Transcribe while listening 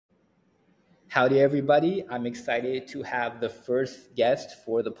Howdy, everybody. I'm excited to have the first guest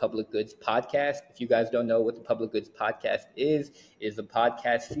for the Public Goods Podcast. If you guys don't know what the Public Goods Podcast is a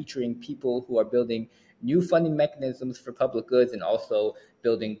podcast featuring people who are building new funding mechanisms for public goods and also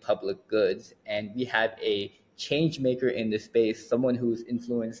building public goods. And we have a change maker in this space, someone who's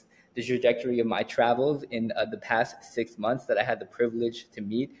influenced the trajectory of my travels in the past 6 months that I had the privilege to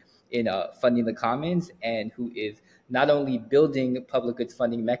meet in Funding the Commons, and who is not only building public goods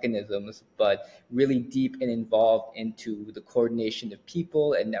funding mechanisms, but really deep and involved into the coordination of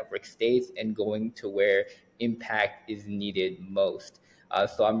people and network states and going to where impact is needed most.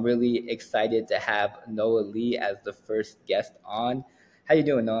 So I'm really excited to have Noah Lee as the first guest on. How you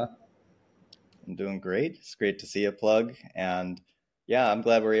doing, Noah? I'm doing great. It's great to see you, Plug. And yeah, I'm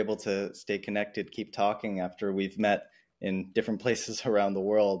glad we're able to stay connected, keep talking after we've met in different places around the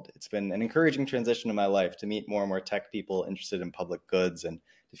world. It's been an encouraging transition in my life to meet more and more tech people interested in public goods and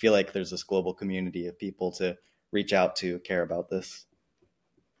to feel like there's this global community of people to reach out to care about this.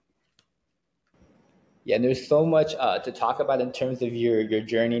 Yeah, and there's so much to talk about in terms of your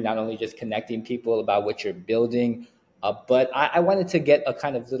journey, not only just connecting people about what you're building, but I wanted to get a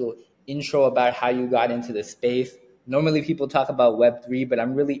kind of little intro about how you got into the space. Normally people talk about Web3, but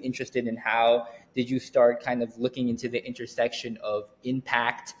I'm really interested in how did you start kind of looking into the intersection of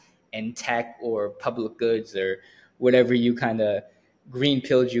impact and tech or public goods or whatever you kind of green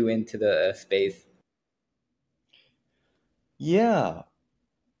pilled you into the space? Yeah,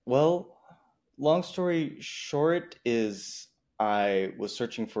 well, long story short is I was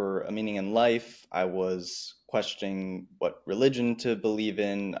searching for a meaning in life. I was questioning what religion to believe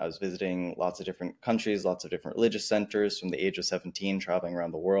in. I was visiting lots of different countries, lots of different religious centers from the age of 17, traveling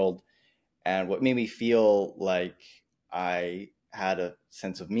around the world. And what made me feel like I had a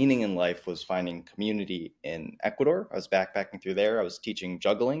sense of meaning in life was finding community in Ecuador. I was backpacking through there. I was teaching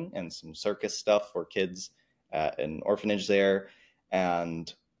juggling and some circus stuff for kids at an orphanage there.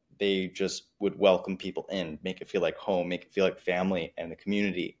 And they just would welcome people in, make it feel like home, make it feel like family and a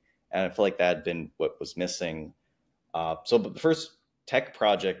community. And I feel like that had been what was missing. So the first tech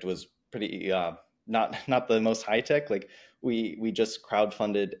project was pretty not the most high tech. Like we just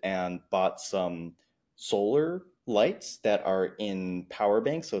crowdfunded and bought some solar lights that are in power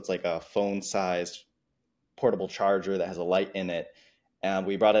banks. So it's like a phone-sized portable charger that has a light in it. And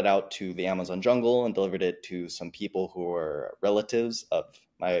we brought it out to the Amazon jungle and delivered it to some people who were relatives of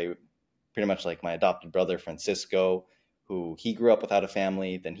pretty much like my adopted brother, Francisco, who he grew up without a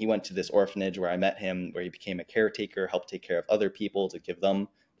family. Then he went to this orphanage where I met him, where he became a caretaker, helped take care of other people to give them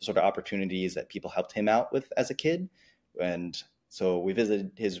the sort of opportunities that people helped him out with as a kid. And so we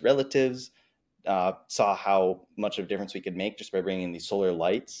visited his relatives, saw how much of a difference we could make just by bringing these solar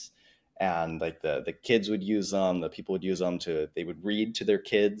lights. And like the kids would use them, the people would use them they would read to their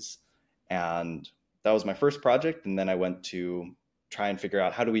kids. And that was my first project. And then I went to try and figure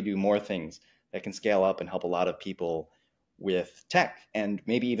out how do we do more things that can scale up and help a lot of people with tech, and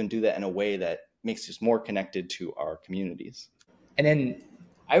maybe even do that in a way that makes us more connected to our communities. And then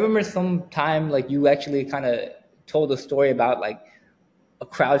I remember sometime like you actually kind of told a story about like a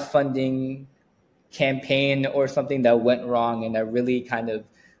crowdfunding campaign or something that went wrong and that really kind of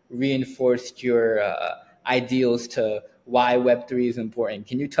reinforced your ideals to why Web3 is important.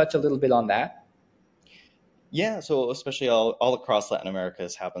 Can you touch a little bit on that? Yeah, so especially all across Latin America,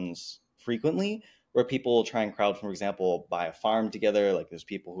 this happens frequently, where people try and crowd, for example, buy a farm together. Like there's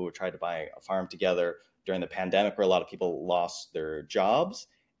people who tried to buy a farm together during the pandemic where a lot of people lost their jobs.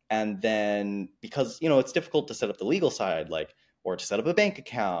 And then because, it's difficult to set up the legal side, or to set up a bank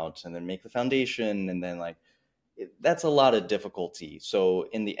account and then make the foundation. And then that's a lot of difficulty. So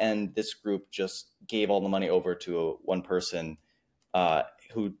in the end, this group just gave all the money over to one person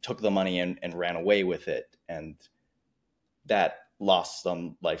who took the money and ran away with it. And that lost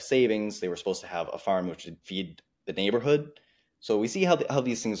some life savings. They were supposed to have a farm which would feed the neighborhood. So we see how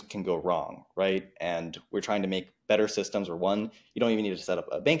these things can go wrong, right? And we're trying to make better systems where one, you don't even need to set up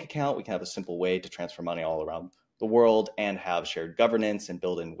a bank account. We can have a simple way to transfer money all around the world and have shared governance and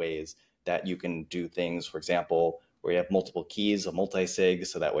build in ways that you can do things, for example, where you have multiple keys, a multi-sig,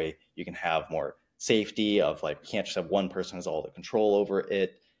 so that way you can have more safety of you can't just have one person who has all the control over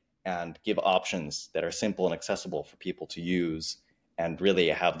it, and give options that are simple and accessible for people to use and really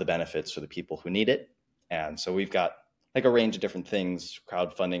have the benefits for the people who need it. And so we've got a range of different things,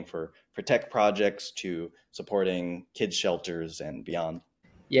 crowdfunding for tech projects to supporting kids shelters and beyond.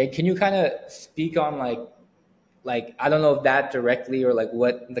 Yeah, can you kind of speak on I don't know if that directly or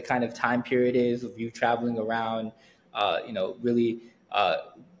what the kind of time period is of you traveling around, really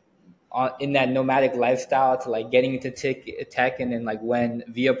in that nomadic lifestyle to like getting into tech, and then like when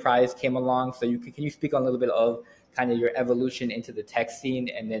Via Prize came along. So can you speak on a little bit of kind of your evolution into the tech scene,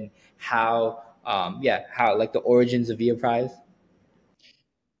 and then how how like the origins of Via Prize?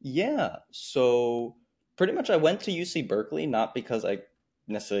 Yeah, so pretty much I went to UC Berkeley not because I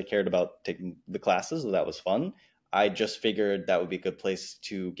necessarily cared about taking the classes, though that was fun. I just figured that would be a good place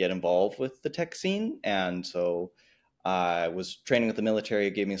to get involved with the tech scene. And so I was training with the military,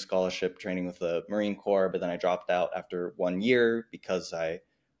 it gave me a scholarship, training with the Marine Corps, but then I dropped out after 1 year because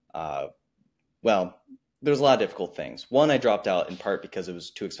uh, well, there was a lot of difficult things. One, I dropped out in part because it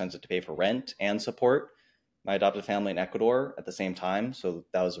was too expensive to pay for rent and support my adopted family in Ecuador at the same time. So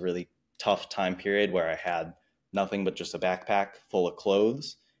that was a really tough time period where I had nothing but just a backpack full of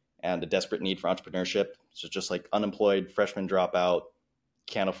clothes and a desperate need for entrepreneurship. So just like unemployed freshman dropout,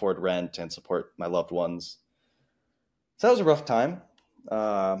 can't afford rent and support my loved ones. So that was a rough time.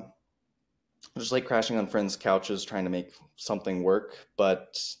 Just like crashing on friends' couches trying to make something work,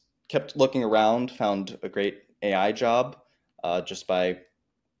 but kept looking around, found a great AI job just by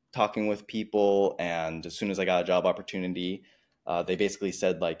talking with people. And as soon as I got a job opportunity, they basically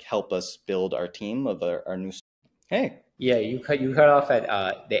said, like, help us build our team of our new. Hey. Yeah, you cut off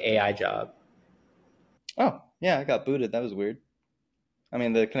at the AI job. Oh, yeah, I got booted. That was weird. I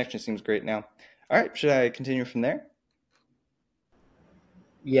mean, the connection seems great now. All right, should I continue from there?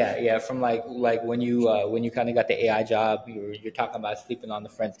 Yeah. From like when you kind of got the AI job, you're talking about sleeping on the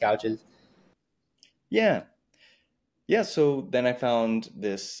friends' couches. Yeah. Yeah, so then I found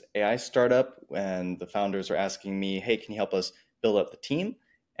this AI startup, and the founders were asking me, hey, can you help us build up the team?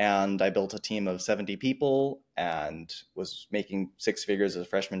 And I built a team of 70 people and was making six figures as a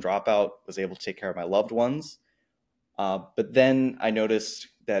freshman dropout, was able to take care of my loved ones. But then I noticed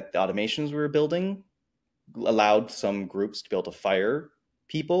that the automations we were building allowed some groups to be able to fire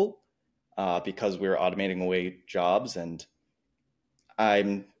people because we were automating away jobs. And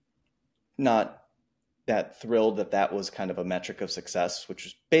I'm not that thrilled that that was kind of a metric of success, which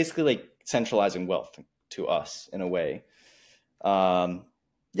was basically like centralizing wealth to us in a way.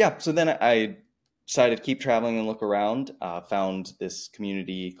 Yeah, so then I decided to keep traveling and look around. Found this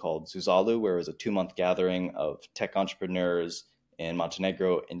community called Zuzalu, where it was a 2-month gathering of tech entrepreneurs in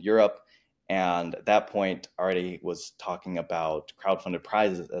Montenegro and Europe. And at that point, already was talking about crowdfunded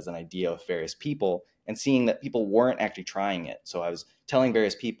prizes as an idea with various people and seeing that people weren't actually trying it. So I was telling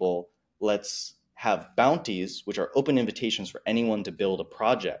various people, let's have bounties, which are open invitations for anyone to build a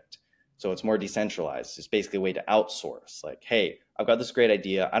project. So it's more decentralized. It's basically a way to outsource. Like, hey, I've got this great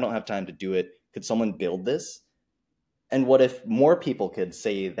idea. I don't have time to do it. Could someone build this? And what if more people could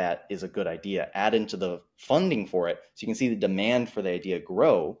say that is a good idea, add into the funding for it so you can see the demand for the idea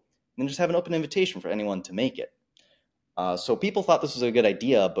grow, and then just have an open invitation for anyone to make it. So people thought this was a good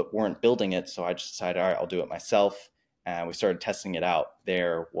idea, but weren't building it. So I just decided, all right, I'll do it myself. And we started testing it out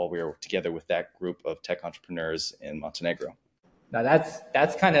there while we were together with that group of tech entrepreneurs in Montenegro. Now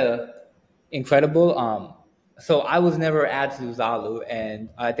that's kind of incredible. So I was never at Zuzalu, and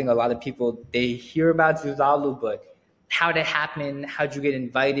I think a lot of people, they hear about Zuzalu, but how did it happen? How'd you get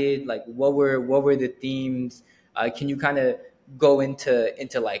invited? Like what were the themes? Can you kind of go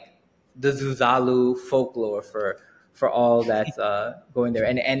into like the Zuzalu folklore for all that's going there?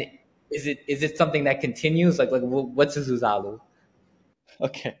 And is it something that continues? Like what's a Zuzalu?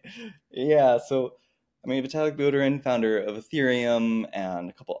 Okay. Yeah. So, I mean, Vitalik Buterin, founder of Ethereum, and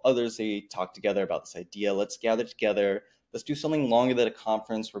a couple others, they talked together about this idea. Let's gather together. Let's do something longer than a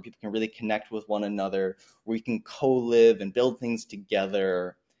conference where people can really connect with one another, where we can co-live and build things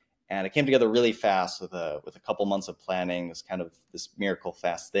together. And it came together really fast with a couple months of planning. This kind of this miracle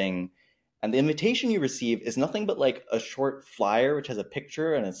fast thing. And the invitation you receive is nothing but like a short flyer, which has a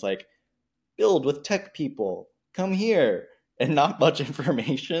picture, and it's like, build with tech people, come here, and not much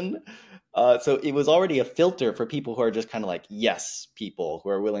information. So it was already a filter for people who are just kind of like yes people who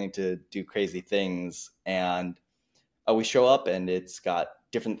are willing to do crazy things. And we show up and it's got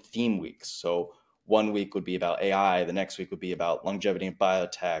different theme weeks. So 1 week would be about AI, the next week would be about longevity and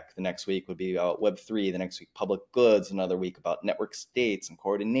biotech, the next week would be about Web3, the next week public goods, another week about network states and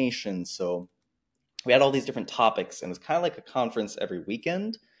coordination. So we had all these different topics, and it was kind of like a conference every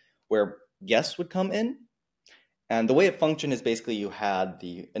weekend where guests would come in. And the way it functioned is basically you had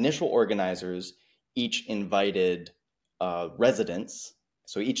the initial organizers, each invited residents.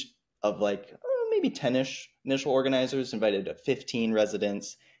 So each of like maybe 10-ish initial organizers invited 15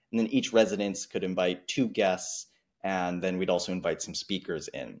 residents. And then each residence could invite 2 guests. And then we'd also invite some speakers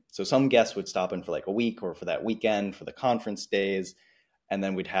in. So some guests would stop in for like a week or for that weekend for the conference days. And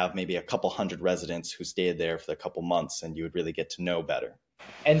then we'd have maybe a couple hundred residents who stayed there for a couple months, and you would really get to know better.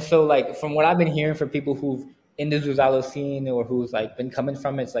 And so like from what I've been hearing from people who've in the Zuzalo scene or who's like been coming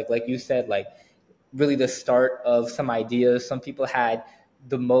from it, it's like you said, like really the start of some ideas. Some people had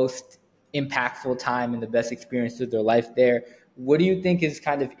the most impactful time and the best experience of their life there. What do you think is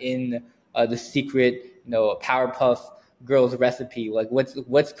kind of in the secret, Powerpuff Girls recipe? Like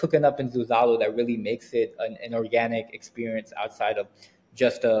what's cooking up in Zuzalo that really makes it an organic experience outside of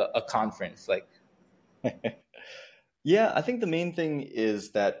just a conference? Like, Yeah, I think the main thing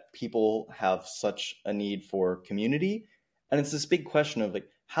is that people have such a need for community. And it's this big question of like,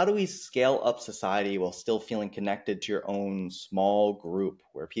 how do we scale up society while still feeling connected to your own small group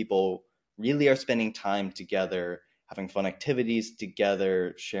where people really are spending time together, having fun activities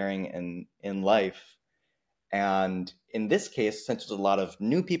together, sharing in life. And in this case, since there's a lot of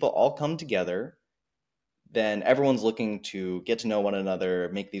new people all come together, then everyone's looking to get to know one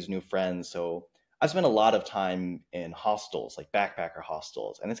another, make these new friends. So I've spent a lot of time in hostels, like backpacker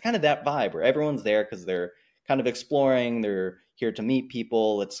hostels. And it's kind of that vibe where everyone's there because they're kind of exploring, they're here to meet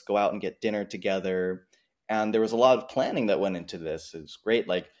people, let's go out and get dinner together. And there was a lot of planning that went into this. It was great.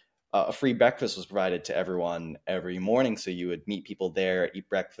 Like a free breakfast was provided to everyone every morning. So you would meet people there, eat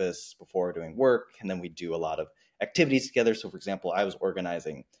breakfast before doing work. And then we do a lot of activities together. So for example, I was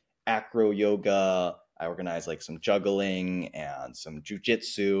organizing acro yoga. I organized like some juggling and some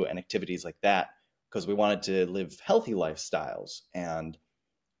jujitsu and activities like that because we wanted to live healthy lifestyles. And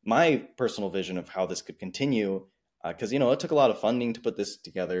my personal vision of how this could continue, because, it took a lot of funding to put this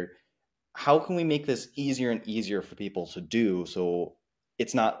together. How can we make this easier and easier for people to do so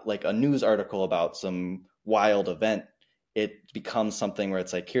it's not like a news article about some wild event? It becomes something where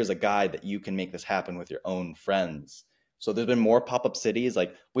it's like, here's a guide that you can make this happen with your own friends. So there's been more pop-up cities.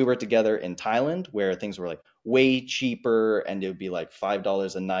 Like we were together in Thailand where things were like way cheaper and it would be like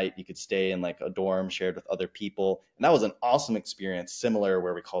 $5 a night. You could stay in like a dorm shared with other people. And that was an awesome experience, similar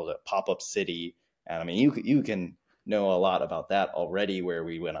where we called it a pop-up city. And I mean, you can know a lot about that already, where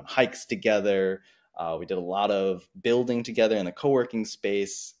we went on hikes together. We did a lot of building together in the co-working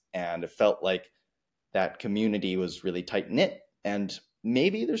space, and it felt like that community was really tight knit. And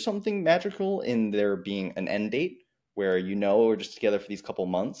maybe there's something magical in there being an end date where we're just together for these couple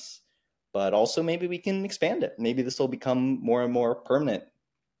months, but also maybe we can expand it. Maybe this will become more and more permanent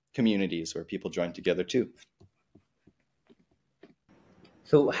communities where people join together too.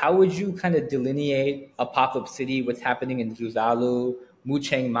 so how would you kind of delineate a pop-up city, what's happening in Zuzalu,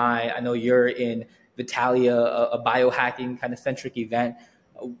 Chiang Mai? I know you're in Vitalia, a biohacking kind of centric event.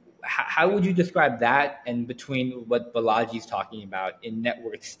 How would you describe that and between what Balaji's talking about in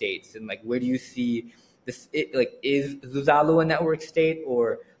network states? And like, where do you see this? Is Zuzalu a network state,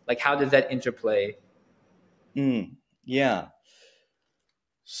 or like, how does that interplay? Yeah.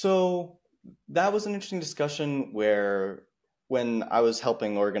 So that was an interesting discussion where when I was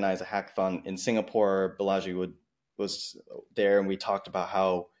helping organize a hackathon in Singapore, Balaji was there, and we talked about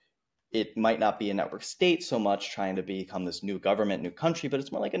how it might not be a network state so much trying to become this new government, new country, but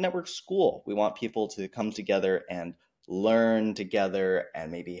it's more like a network school. We want people to come together and learn together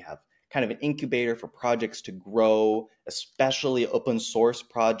and maybe have kind of an incubator for projects to grow, especially open source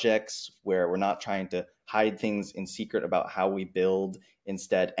projects where we're not trying to hide things in secret about how we build.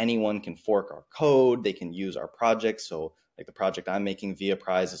 Instead, anyone can fork our code, they can use our projects. So like the project I'm making, Via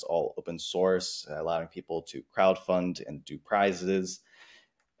Prize, is all open source, allowing people to crowdfund and do prizes.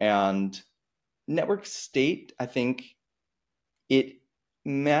 And network state, I think it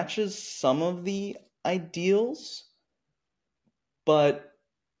matches some of the ideals, but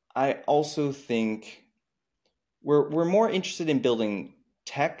I also think we're more interested in building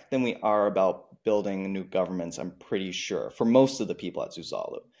tech than we are about building new governments, I'm pretty sure, for most of the people at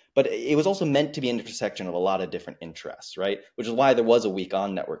Zuzalu. But it was also meant to be an intersection of a lot of different interests, right? Which is why there was a week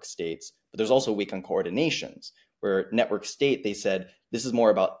on network states, but there's also a week on coordinations, where network state, they said, this is more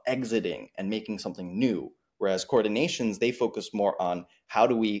about exiting and making something new. Whereas coordinations, they focus more on how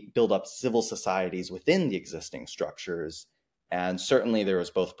do we build up civil societies within the existing structures. And certainly there was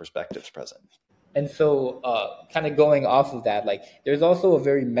both perspectives present. And so, kind of going off of that, like, there's also a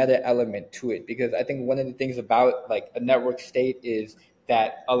very meta element to it, because I think one of the things about like a network state is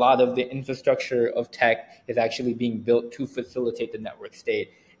that a lot of the infrastructure of tech is actually being built to facilitate the network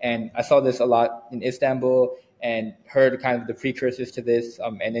state. And I saw this a lot in Istanbul and heard kind of the precursors to this.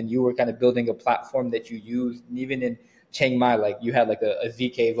 And then you were kind of building a platform that you used, and even in Chiang Mai, like you had like a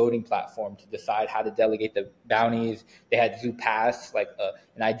ZK voting platform to decide how to delegate the bounties. They had Zoo Pass, like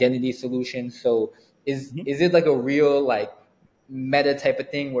an identity solution. So is it like a real like meta type of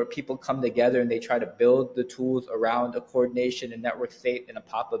thing where people come together and they try to build the tools around a coordination and network state in a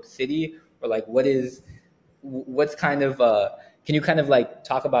pop-up city? Or like what's kind of Can you kind of like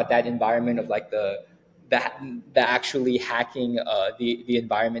talk about that environment of like the, the actually hacking the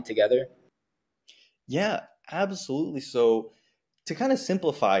environment together? Yeah, absolutely. So to kind of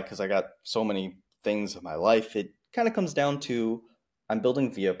simplify, because I got so many things in my life, it kind of comes down to I'm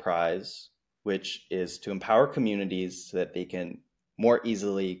building Via Prize, which is to empower communities so that they can more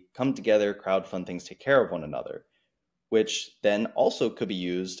easily come together, crowdfund things, take care of one another, which then also could be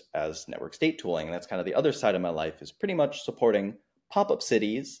used as network state tooling. And that's kind of the other side of my life, is pretty much supporting pop-up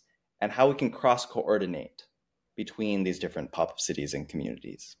cities and how we can cross-coordinate between these different pop-up cities and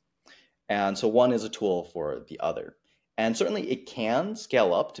communities. And so one is a tool for the other. And certainly it can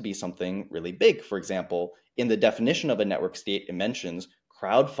scale up to be something really big. For example, in the definition of a network state, it mentions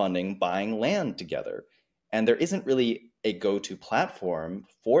crowdfunding, buying land together. And there isn't really a go-to platform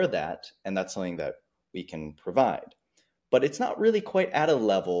for that. And that's something that we can provide. But it's not really quite at a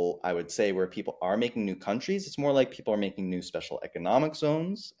level, I would say, where people are making new countries. It's more like people are making new special economic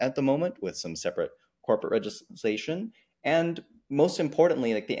zones at the moment with some separate corporate legislation. And most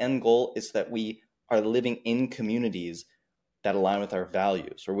importantly, like the end goal is that we are living in communities that align with our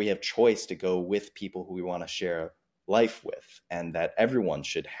values, where we have choice to go with people who we want to share life with, and that everyone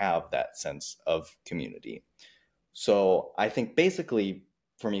should have that sense of community. So I think basically,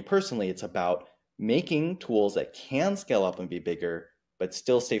 for me personally, it's about making tools that can scale up and be bigger, but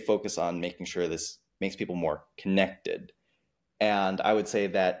still stay focused on making sure this makes people more connected. And I would say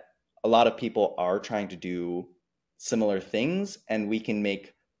that a lot of people are trying to do similar things, and we can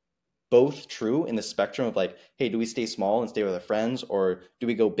make both true in the spectrum of like, hey, do we stay small and stay with our friends, or do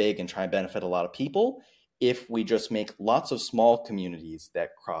we go big and try and benefit a lot of people? If we just make lots of small communities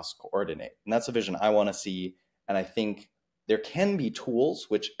that cross coordinate. And that's a vision I want to see. And I think there can be tools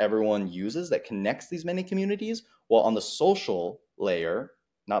which everyone uses that connects these many communities, while on the social layer,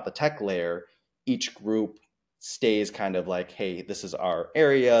 not the tech layer, each group stays kind of like, hey, this is our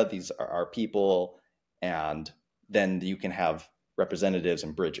area, these are our people, and then you can have representatives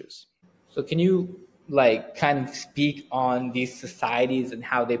and bridges. So can you like kind of speak on these societies and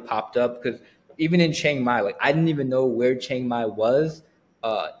how they popped up? Because even in Chiang Mai, like I didn't even know where Chiang Mai was.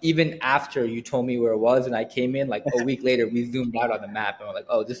 Even after you told me where it was, and I came in like a week later, we zoomed out on the map and we're like,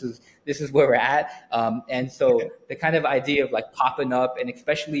 oh, this is where we're at. And so the kind of idea of like popping up, and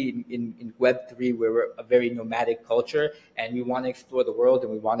especially in Web3, where we're a very nomadic culture and we want to explore the world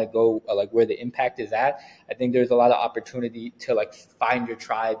and we want to go like where the impact is at. I think there's a lot of opportunity to like find your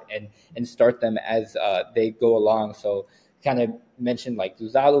tribe and start them as they go along. So kind of mentioned like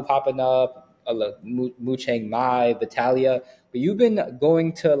Zuzalu popping up, Chiang Mai, Vitalia, but you've been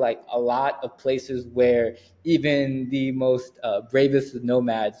going to like a lot of places where even the most bravest of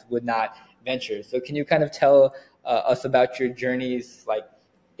nomads would not venture. So can you kind of tell us about your journeys, like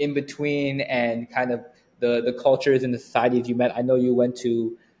in between, and kind of the cultures and the societies you met? I know you went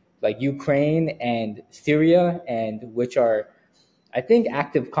to like Ukraine and Syria, and which are I think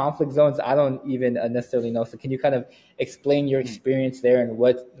active conflict zones. I don't even necessarily know. So can you kind of explain your experience there and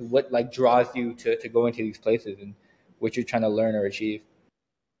what like draws you to go into these places and what you're trying to learn or achieve?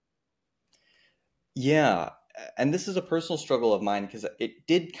 Yeah, and this is a personal struggle of mine because it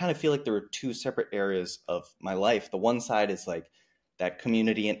did kind of feel like there were two separate areas of my life. The one side is like that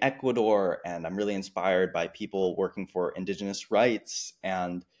community in Ecuador, and I'm really inspired by people working for indigenous rights,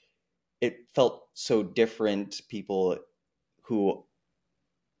 and it felt so different. People who,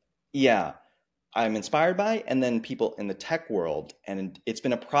 yeah, I'm inspired by, and then people in the tech world. And it's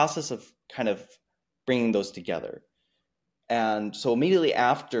been a process of kind of bringing those together. And so immediately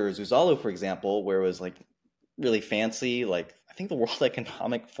after Zuzalu, for example, where it was like really fancy, like I think the World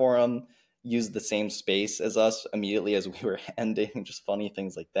Economic Forum used the same space as us immediately as we were ending, just funny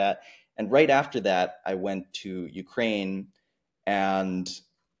things like that. And right after that, I went to Ukraine, and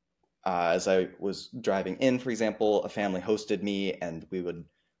as I was driving in, for example, a family hosted me, and we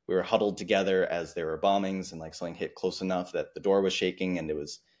were huddled together as there were bombings, and like something hit close enough that the door was shaking, and it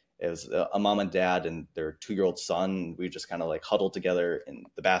was a mom and dad and their 2-year-old son. We just kind of like huddled together in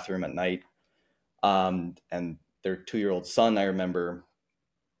the bathroom at night. And their 2-year-old son, I remember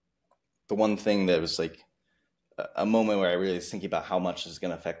the one thing that was like a moment where I really was thinking about how much this is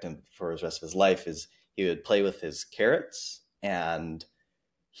going to affect him for the rest of his life is he would play with his carrots, and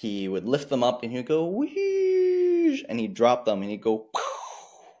he would lift them up and he'd go, whoosh, and he'd drop them and he'd go, poof,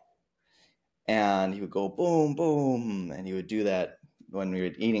 and he would go boom, boom. And he would do that when we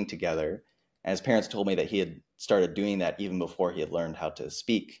were eating together. And his parents told me that he had started doing that even before he had learned how to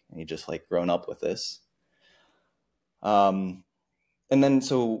speak. And he just like grown up with this. And then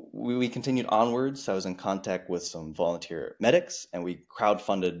so we continued onwards. I was in contact with some volunteer medics, and we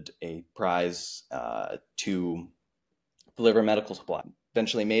crowdfunded a prize to deliver medical supply.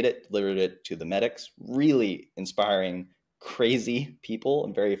 Eventually made it, delivered it to the medics. Really inspiring, crazy people,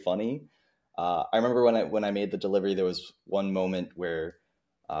 and very funny. I remember when I made the delivery, there was one moment where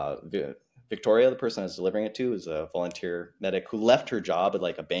Victoria, the person I was delivering it to, is a volunteer medic who left her job at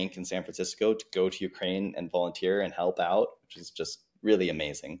like a bank in San Francisco to go to Ukraine and volunteer and help out, which is just really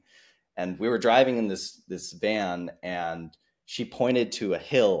amazing. And we were driving in this van, and she pointed to a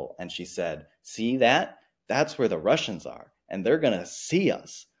hill and she said, "See that? That's where the Russians are, and they're gonna see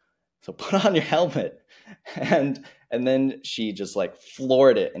us. So put on your helmet." And then she just like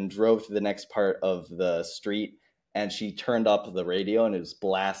floored it and drove to the next part of the street, and she turned up the radio and it was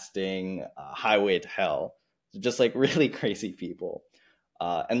blasting Highway to Hell. Just like really crazy people.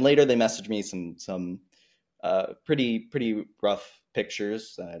 And later they messaged me some pretty rough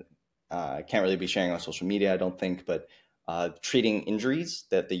pictures that I can't really be sharing on social media, I don't think, but treating injuries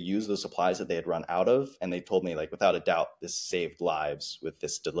that they use those supplies that they had run out of. And they told me, like, without a doubt, this saved lives with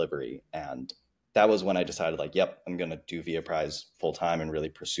this delivery. And that was when I decided, like, yep, I'm going to do Via Prize full time and really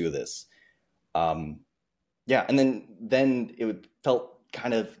pursue this. Yeah. And then it felt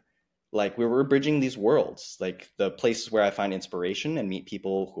kind of like we were bridging these worlds, like the places where I find inspiration and meet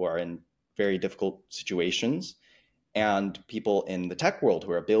people who are in very difficult situations, and people in the tech world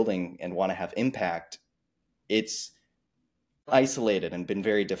who are building and want to have impact. It's isolated and been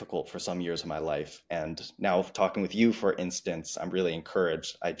very difficult for some years of my life. And now talking with you, for instance, I'm really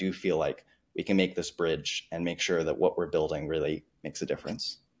encouraged. I do feel like we can make this bridge and make sure that what we're building really makes a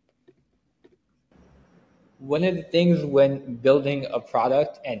difference. One of the things when building a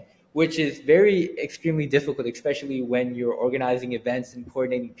product, and which is very extremely difficult, especially when you're organizing events and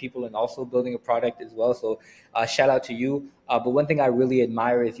coordinating people and also building a product as well. So shout out to you. But one thing I really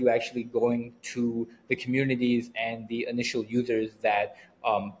admire is you actually going to the communities and the initial users that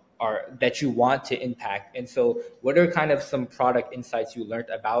that you want to impact. And so what are kind of some product insights you learned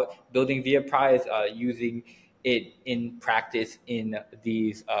about building Via Prize, using it in practice in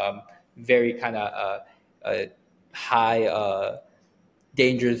these very kind of high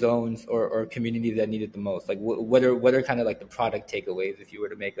danger zones or communities that need it the most? Like what are kind of like the product takeaways if you were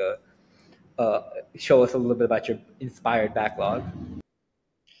to make show us a little bit about your inspired backlog?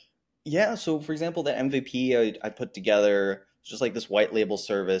 Yeah, so for example, the MVP I put together, just like this white label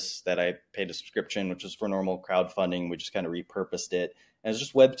service that I paid a subscription, which was for normal crowdfunding. We just kind of repurposed it. And it's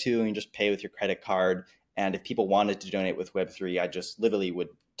just Web 2, and you just pay with your credit card. And if people wanted to donate with Web 3, I just literally would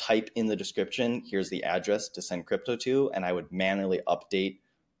type in the description, here's the address to send crypto to, and I would manually update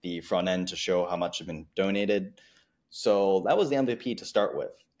the front end to show how much had been donated. So that was the MVP to start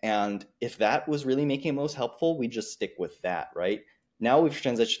with. And if that was really making it most helpful, we just stick with that, right? Now we've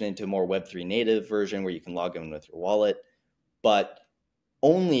transitioned into a more Web3 native version where you can log in with your wallet, but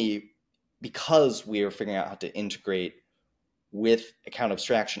only because we are figuring out how to integrate with account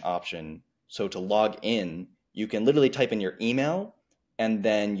abstraction option. So to log in, you can literally type in your email and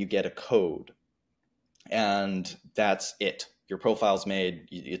then you get a code. And that's it. Your profile's made,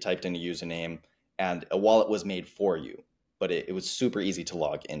 you typed in a username, and a wallet was made for you. But it was super easy to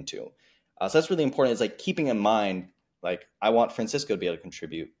log into. So that's really important. It's like keeping in mind, like, I want Francisco to be able to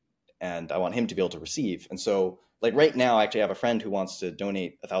contribute, and I want him to be able to receive. And so, like, right now, I actually have a friend who wants to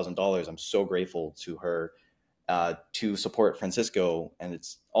donate $1,000. I'm so grateful to her to support Francisco. And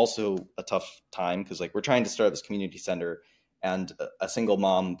it's also a tough time because, like, we're trying to start this community center, and a single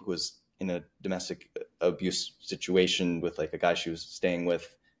mom who was in a domestic abuse situation with like a guy she was staying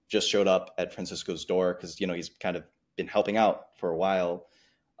with just showed up at Francisco's door because, you know, he's kind of been helping out for a while.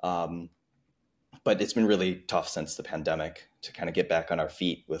 But it's been really tough since the pandemic to kind of get back on our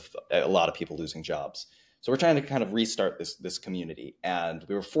feet with a lot of people losing jobs. So we're trying to kind of restart this community. And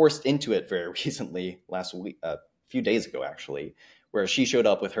we were forced into it very recently, last week, a few days ago, actually, where she showed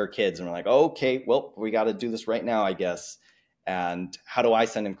up with her kids and we're like, oh, okay, well, we got to do this right now, I guess. And how do I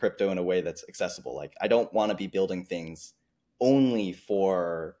send him crypto in a way that's accessible? Like, I don't want to be building things only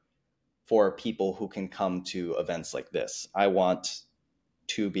for people who can come to events like this. I want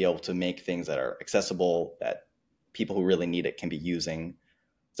to be able to make things that are accessible, that people who really need it can be using.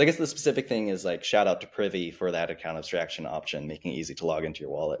 So I guess the specific thing is, like, shout out to Privy for that account abstraction option, making it easy to log into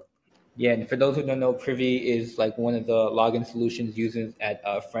your wallet. Yeah, and for those who don't know, Privy is like one of the login solutions used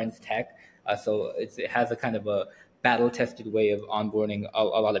at Friends Tech. So it has a kind of a battle-tested way of onboarding a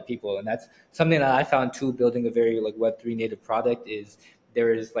lot of people. And that's something that I found too, building a very like Web3 native product, is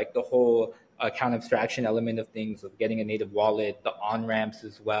there is like the whole account abstraction element of things, of getting a native wallet, the on-ramps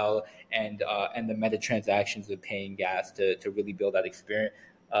as well, and the meta transactions of paying gas to really build that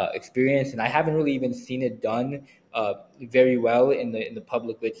experience. And I haven't really even seen it done very well in the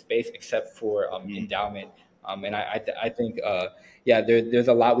public good space, except for endowment. I think, yeah, there's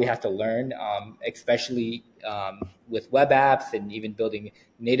a lot we have to learn, especially with web apps and even building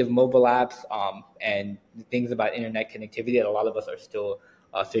native mobile apps, and things about internet connectivity that a lot of us are still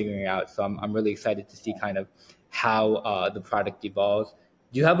figuring out. So I'm really excited to see kind of how the product evolves.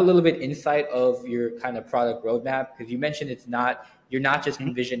 Do you have a little bit insight of your kind of product roadmap? Because you mentioned you're not just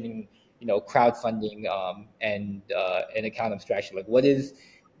envisioning, crowdfunding, and account abstraction. Like, what is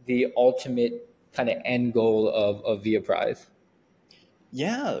the ultimate kind of end goal of Via Prize?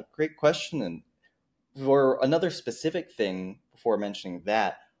 Yeah, great question. And for another specific thing, before mentioning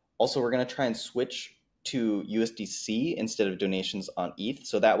that, also we're going to try and switch to USDC instead of donations on ETH.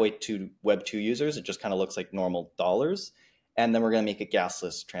 So that way to Web2 users, it just kind of looks like normal dollars. And then we're going to make it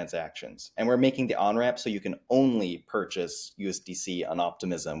gasless transactions. And we're making the on-ramp so you can only purchase USDC on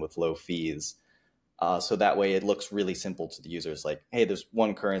Optimism with low fees. So that way it looks really simple to the users. Like, hey, there's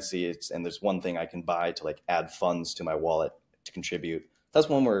one currency and there's one thing I can buy to like add funds to my wallet to contribute. That's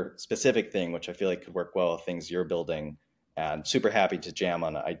one more specific thing, which I feel like could work well with things you're building. And super happy to jam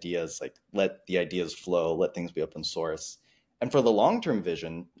on ideas, like let the ideas flow, let things be open source. And for the long-term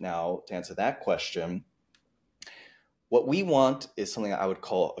vision, now to answer that question, what we want is something I would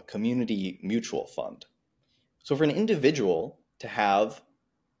call a community mutual fund. So for an individual to have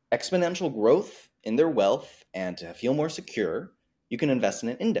exponential growth in their wealth and to feel more secure, you can invest in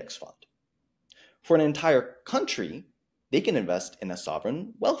an index fund. For an entire country, they can invest in a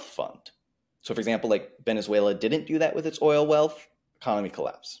sovereign wealth fund. So for example, like Venezuela didn't do that with its oil wealth, economy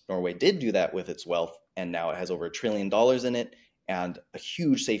collapsed. Norway did do that with its wealth, and now it has over $1 trillion in it and a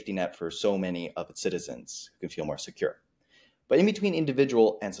huge safety net for so many of its citizens who can feel more secure. But in between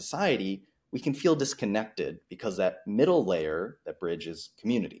individual and society, we can feel disconnected because that middle layer, that bridge, is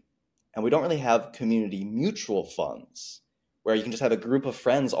community. And we don't really have community mutual funds where you can just have a group of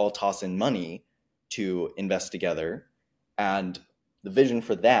friends all toss in money to invest together. And the vision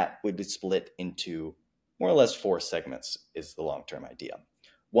for that would be split into more or less 4 segments is the long-term idea.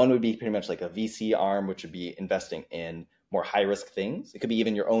 One would be pretty much like a VC arm, which would be investing in more high-risk things. It could be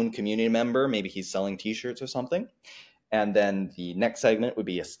even your own community member. Maybe he's selling t-shirts or something. And then the next segment would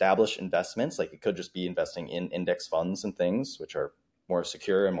be established investments. Like it could just be investing in index funds and things, which are more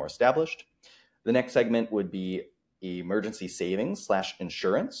secure and more established. The next segment would be emergency savings /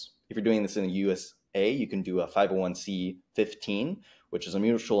 insurance. If you're doing this in the USA, you can do a 501c15, which is a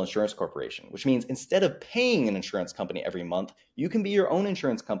mutual insurance corporation, which means instead of paying an insurance company every month, you can be your own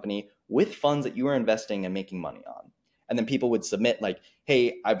insurance company with funds that you are investing and making money on. And then people would submit like,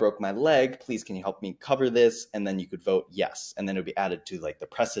 hey, I broke my leg, please can you help me cover this? And then you could vote yes. And then it would be added to like the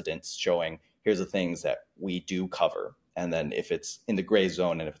precedents showing here's the things that we do cover. And then if it's in the gray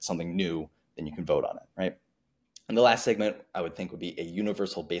zone and if it's something new, then you can vote on it, right? And the last segment I would think would be a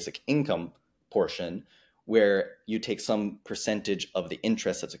universal basic income portion where you take some percentage of the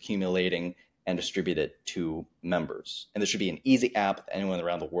interest that's accumulating and distribute it to members. And this should be an easy app that anyone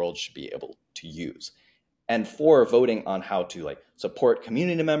around the world should be able to use. And for voting on how to like support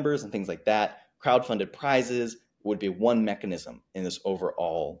community members and things like that, crowdfunded prizes would be one mechanism in this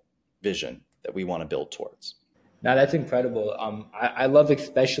overall vision that we want to build towards. Now that's incredible. I love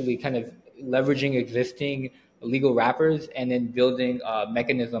especially kind of leveraging existing legal wrappers and then building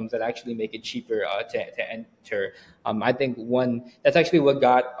mechanisms that actually make it cheaper to enter. I think that's actually what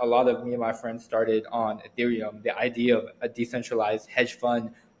got a lot of me and my friends started on Ethereum, the idea of a decentralized hedge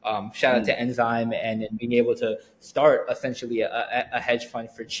fund. Shout out to Enzyme and being able to start essentially a hedge fund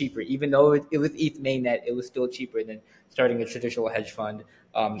for cheaper. Even though it was ETH mainnet, it was still cheaper than starting a traditional hedge fund.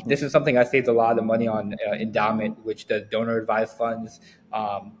 This is something I saved a lot of money on Endowment, which does donor advised funds,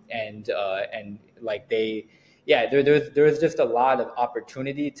 and like there's just a lot of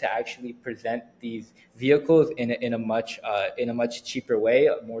opportunity to actually present these vehicles in a much cheaper way,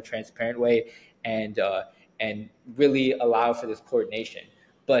 a more transparent way, and really allow for this coordination.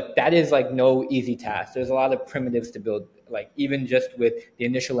 But that is like no easy task. There's a lot of primitives to build. Like even just with the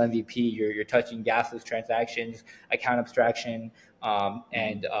initial MVP, you're touching gasless transactions, account abstraction,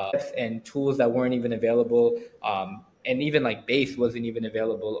 and tools that weren't even available. And even like Base wasn't even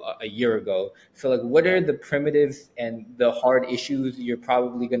available a year ago. So like, what are the primitives and the hard issues you're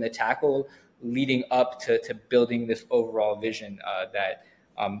probably going to tackle leading up to building this overall vision that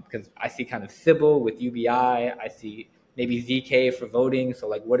because I see kind of Sybil with UBI, I see maybe ZK for voting. So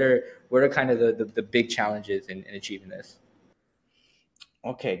like, what are kind of the big challenges in achieving this?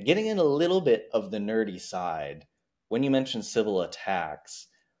 Okay, getting in a little bit of the nerdy side, when you mentioned civil attacks,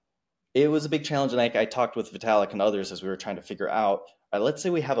 it was a big challenge. And I talked with Vitalik and others as we were trying to figure out, let's say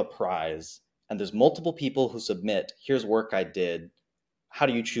we have a prize and there's multiple people who submit, here's work I did. How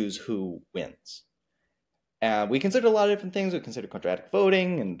do you choose who wins? And we considered a lot of different things. We considered quadratic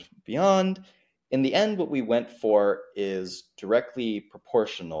voting and beyond. In the end, what we went for is directly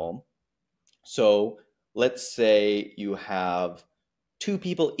proportional. So let's say you have two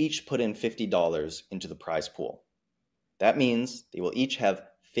people each put in $50 into the prize pool. That means they will each have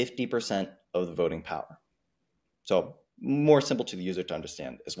 50% of the voting power. So more simple to the user to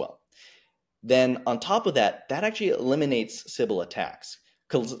understand as well. Then on top of that, that actually eliminates Sybil attacks.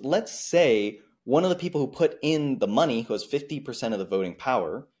 Because let's say one of the people who put in the money, who has 50% of the voting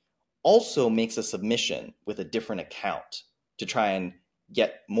power, also makes a submission with a different account to try and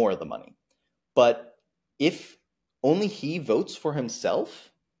get more of the money. But if only he votes for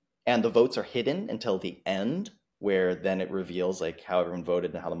himself and the votes are hidden until the end, where then it reveals like how everyone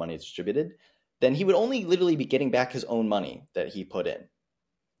voted and how the money is distributed, then he would only literally be getting back his own money that he put in,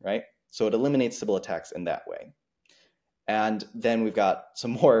 right? So it eliminates Sybil attacks in that way. And then we've got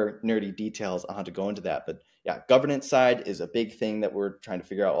some more nerdy details on how to go into that. But yeah, governance side is a big thing that we're trying to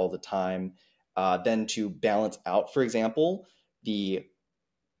figure out all the time. Then to balance out, for example, the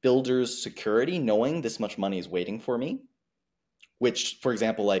builder's security, knowing this much money is waiting for me, which, for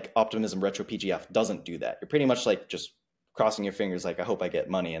example, like Optimism Retro PGF doesn't do that. You're pretty much like just crossing your fingers like, I hope I get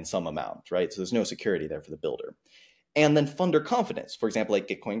money in some amount, right? So there's no security there for the builder. And then funder confidence, for example, like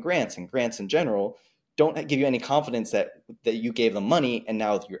Gitcoin grants and grants in general, don't give you any confidence that you gave them money and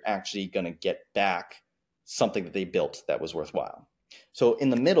now you're actually going to get back something that they built that was worthwhile. So in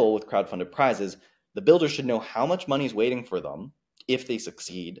the middle with crowdfunded prizes, the builder should know how much money is waiting for them if they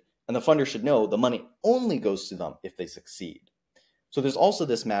succeed, and the funder should know the money only goes to them if they succeed. So there's also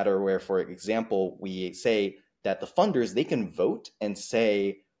this matter where, for example, we say that the funders, they can vote and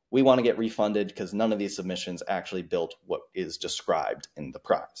say, we want to get refunded because none of these submissions actually built what is described in the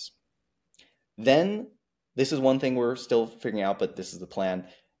prize. Then, this is one thing we're still figuring out, but this is the plan.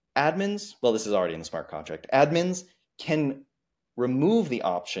 Admins, well, this is already in the smart contract. Admins can remove the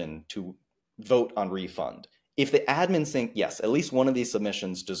option to vote on refund if the admins think, yes, at least one of these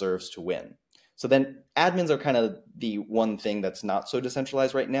submissions deserves to win. So then admins are kind of the one thing that's not so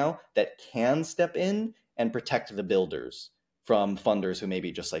decentralized right now that can step in and protect the builders from funders who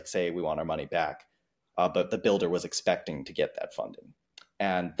maybe just like say, we want our money back, but the builder was expecting to get that funding.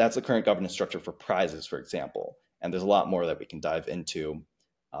 And that's the current governance structure for prizes, for example. And there's a lot more that we can dive into.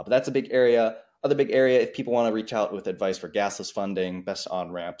 But that's a big area. Other big area, if people want to reach out with advice for gasless funding, best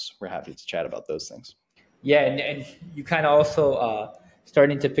on-ramps, we're happy to chat about those things. Yeah, and you kind of also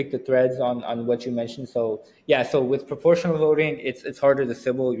starting to pick the threads on what you mentioned. So yeah, so with proportional voting, it's harder to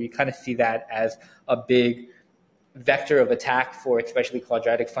Sybil. You kind of see that as a big vector of attack for especially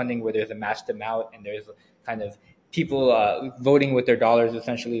quadratic funding, where there's a matched amount and there's kind of people voting with their dollars,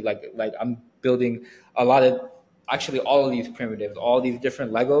 essentially. Like I'm building a lot of, actually all of these primitives, all these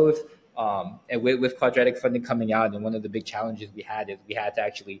different Legos. And with quadratic funding coming out, and one of the big challenges we had is we had to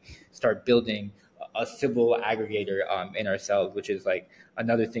actually start building a Sybil aggregator in ourselves, which is like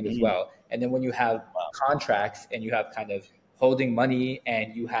another thing as well. And then when you have contracts and you have kind of holding money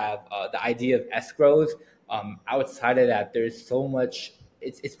and you have the idea of escrows, outside of that, there's so much,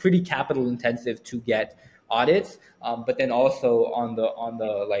 it's pretty capital intensive to get audits. But then also on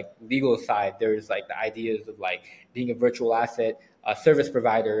the like legal side, there's like the ideas of like being a virtual asset service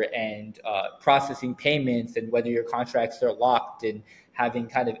provider and processing payments, and whether your contracts are locked, and having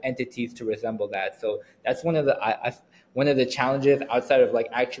kind of entities to resemble that. So that's one of the challenges outside of like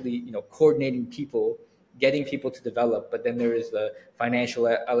actually coordinating people, getting people to develop. But then there is the financial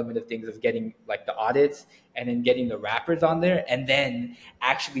element of things, of getting like the audits and then getting the wrappers on there, and then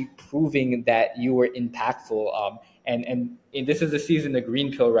actually proving that you were impactful. And this is the season of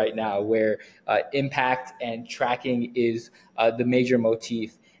green pill right now, where impact and tracking is the major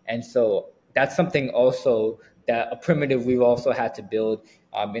motif. And so that's something also that a primitive we've also had to build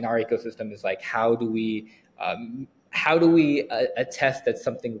in our ecosystem, is like, how do we attest that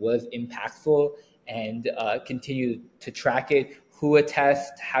something was impactful and continue to track it? Who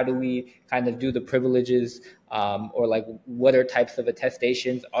attests? How do we kind of do the privileges, or like what are types of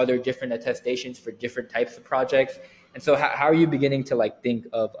attestations? Are there different attestations for different types of projects? And so how are you beginning to like think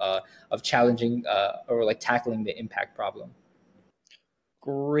of challenging or like tackling the impact problem?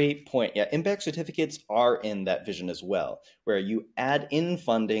 Great point. Yeah, impact certificates are in that vision as well, where you add in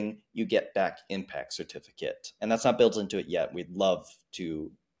funding, you get back impact certificate. And that's not built into it yet. We'd love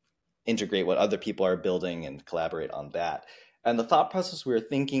to integrate what other people are building and collaborate on that. And the thought process we were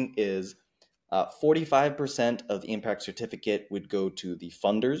thinking is 45% of the impact certificate would go to the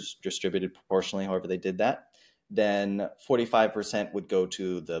funders, distributed proportionally, however they did that. Then 45% would go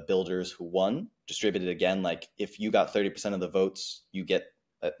to the builders who won, distributed again. Like if you got 30% of the votes, you get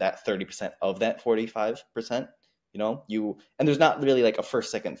that 30% of that 45%. And there's not really like a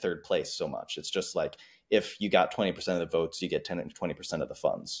first, second, third place so much. It's just like if you got 20% of the votes, you get 10 and 20% of the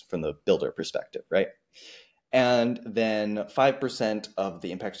funds from the builder perspective, right? And then 5% of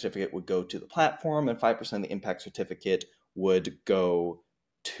the impact certificate would go to the platform, and 5% of the impact certificate would go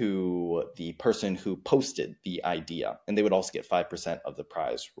to the person who posted the idea. And they would also get 5% of the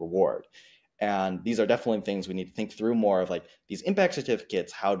prize reward. And these are definitely things we need to think through more of, like these impact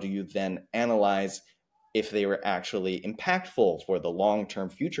certificates. How do you then analyze if they were actually impactful for the long-term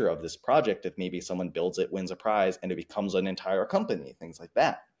future of this project? If maybe someone builds it, wins a prize, and it becomes an entire company, things like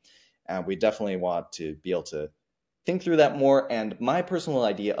that. And we definitely want to be able to think through that more. And my personal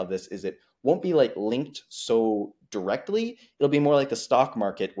idea of this is it won't be like linked so directly. It'll be more like the stock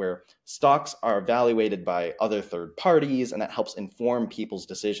market, where stocks are evaluated by other third parties, and that helps inform people's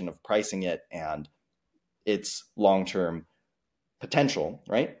decision of pricing it and its long-term potential,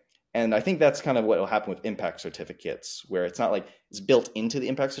 right? And I think that's kind of what will happen with impact certificates, where it's not like it's built into the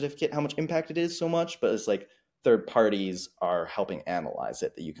impact certificate how much impact it is so much, but it's like third parties are helping analyze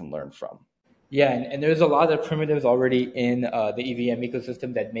it that you can learn from. Yeah, and there's a lot of primitives already in the EVM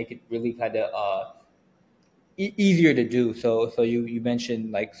ecosystem that make it really kind of easier to do. So you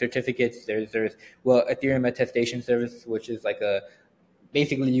mentioned like certificates. There's Ethereum attestation service, which is like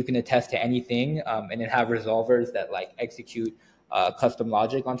basically you can attest to anything, and then have resolvers that like execute custom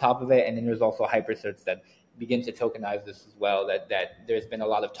logic on top of it. And then there's also hypercerts that begin to tokenize this as well. That there's been a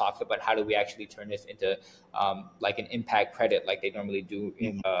lot of talks about how do we actually turn this into like an impact credit, like they normally do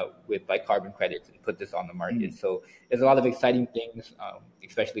in with like carbon credits, and put this on the market. So there's a lot of exciting things,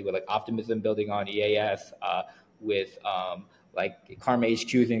 especially with like Optimism building on EAS, with like Karma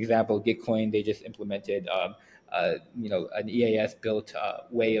HQ is an example. Gitcoin, they just implemented an EAS built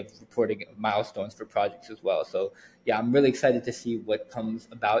way of reporting milestones for projects as well. So yeah, I'm really excited to see what comes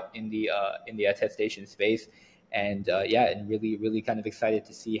about in the attestation space, and and really kind of excited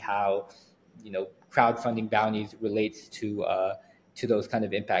to see how crowdfunding Bounties relates to those kind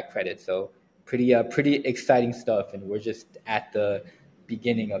of impact credits. So pretty exciting stuff, and we're just at the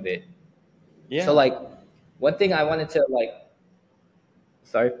beginning of it. Yeah. So like one thing I wanted to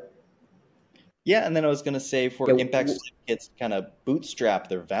sorry. Yeah, and then I was going to say for impact certificates to kind of bootstrap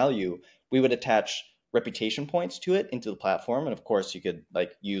their value, we would attach reputation points to it into the platform. And of course, you could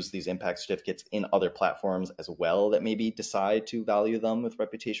like use these impact certificates in other platforms as well that maybe decide to value them with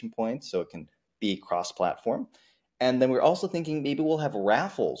reputation points, so it can be cross-platform. And then we're also thinking maybe we'll have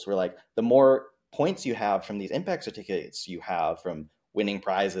raffles where like the more points you have from these impact certificates you have from winning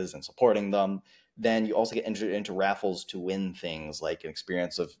prizes and supporting them, then you also get entered into raffles to win things like an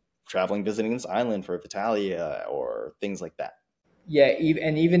experience of traveling, visiting this island for Vitalia or things like that. Yeah,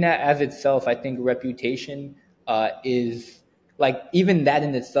 even that as itself, I think reputation is like, even that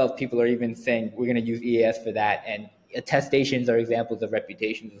in itself, people are even saying we're going to use EAS for that, and attestations are examples of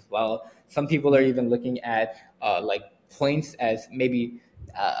reputations as well. Some people are even looking at like points as maybe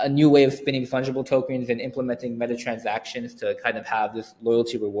a new way of spinning fungible tokens and implementing meta transactions to kind of have this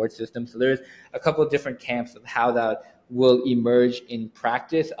loyalty reward system. So there's a couple of different camps of how that will emerge in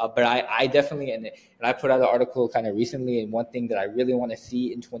practice. But I definitely, and I put out an article kind of recently, and one thing that I really want to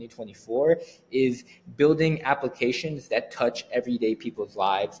see in 2024 is building applications that touch everyday people's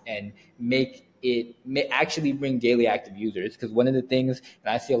lives and make it actually bring daily active users. Because one of the things,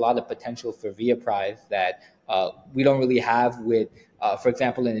 and I see a lot of potential for Via Prize that we don't really have with, for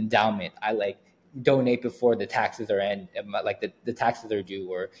example, an endowment. I like donate before the taxes are in, like the taxes are due,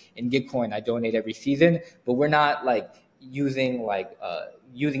 or in Gitcoin, I donate every season, but we're not like using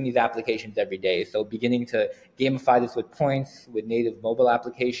these applications every day. So beginning to gamify this with points, with native mobile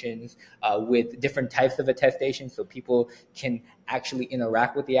applications, with different types of attestation, so people can actually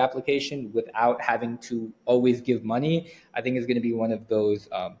interact with the application without having to always give money, I think is going to be one of those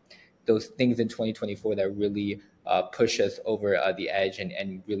things in 2024 that really push us over the edge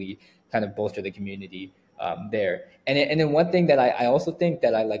and really kind of bolster the community there. And then one thing that I also think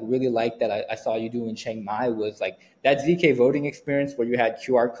that I really like that I saw you do in Chiang Mai was like that ZK voting experience where you had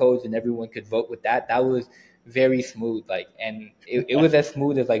QR codes and everyone could vote with that. That was very smooth. Like, and it was as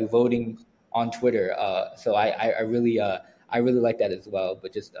smooth as like voting on Twitter. So I really like that as well.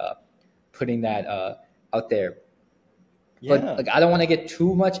 But just putting that out there. Yeah. But like I don't want to get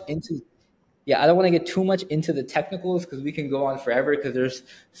too much into the technicals, because we can go on forever, because there's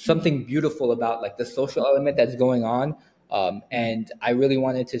something beautiful about like the social element that's going on. And I really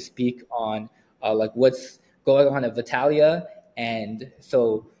wanted to speak on like what's going on at Vitalia. And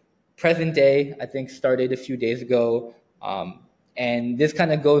so present day, I think, started a few days ago. And this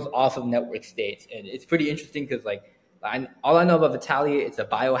kind of goes off of network states. And it's pretty interesting because like All I know about Vitalia, it's a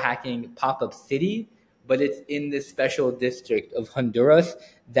biohacking pop-up city, but it's in this special district of Honduras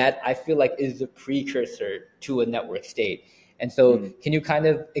that I feel like is the precursor to a network state. And so can you kind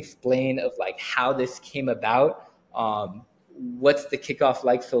of explain of like how this came about? What's the kickoff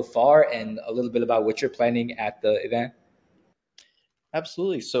like so far, and a little bit about what you're planning at the event?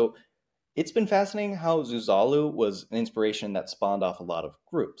 Absolutely. So it's been fascinating how Zuzalu was an inspiration that spawned off a lot of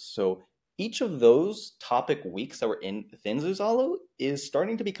groups. So each of those topic weeks that were within Zuzalu is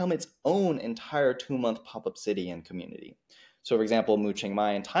starting to become its own entire 2-month pop-up city and community. So for example, Mu Chiang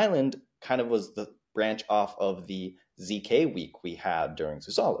Mai in Thailand kind of was the branch off of the ZK week we had during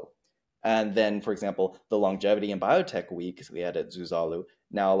Zuzalu. And then, for example, the longevity and biotech week we had at Zuzalu,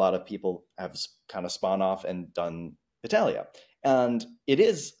 now a lot of people have kind of spawned off and done Vitalia. And it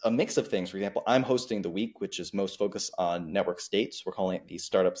is a mix of things. For example, I'm hosting the week, which is most focused on network states. We're calling it the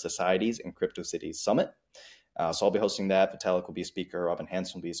Startup Societies and Crypto Cities Summit. So I'll be hosting that. Vitalik will be a speaker, Robin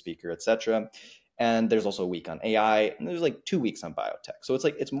Hanson will be a speaker, etc. And there's also a week on AI, and there's like 2 weeks on biotech. So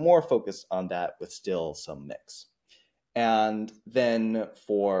it's more focused on that with still some mix. And then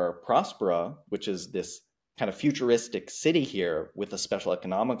for Prospera, which is this kind of futuristic city here with a special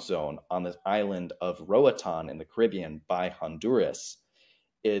economic zone on this island of Roatan in the Caribbean by Honduras,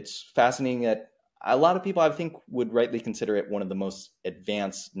 it's fascinating that a lot of people, I think, would rightly consider it one of the most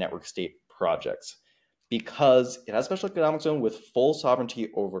advanced network state projects because it has a special economic zone with full sovereignty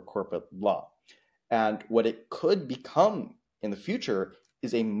over corporate law. And what it could become in the future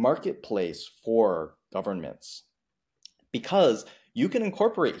is a marketplace for governments, because you can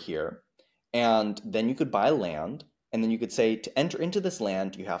incorporate here and then you could buy land, and then you could say to enter into this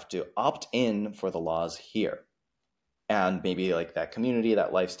land, you have to opt in for the laws here. And maybe like that community,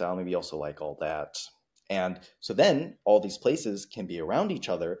 that lifestyle, maybe also like all that. And so then all these places can be around each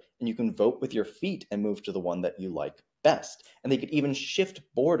other, and you can vote with your feet and move to the one that you like best. And they could even shift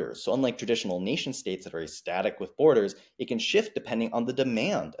borders. So unlike traditional nation states that are very static with borders, it can shift depending on the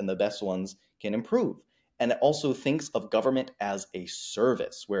demand, and the best ones can improve. And it also thinks of government as a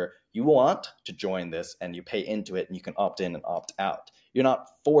service where you want to join this and you pay into it and you can opt in and opt out. You're not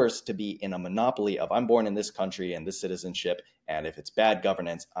forced to be in a monopoly of I'm born in this country and this citizenship, and if it's bad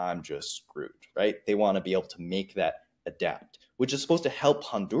governance, I'm just screwed, right? They want to be able to make that adapt, which is supposed to help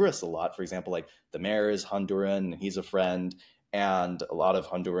Honduras a lot. For example, like the mayor is Honduran, he's a friend, and a lot of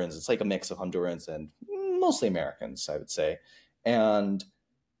Hondurans, it's like a mix of Hondurans and mostly Americans, I would say. And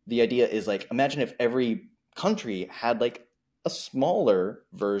the idea is like, imagine if every country had like a smaller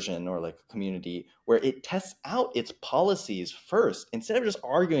version or like a community where it tests out its policies first instead of just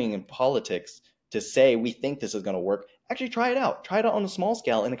arguing in politics to say we think this is going to work. Actually try it out on a small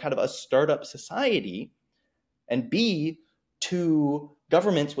scale in a kind of a startup society, and be to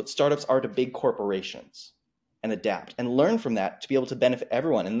governments what startups are to big corporations, and adapt and learn from that to be able to benefit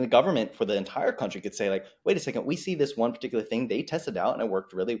everyone. And the government for the entire country could say like, wait a second, we see this one particular thing, they tested out and it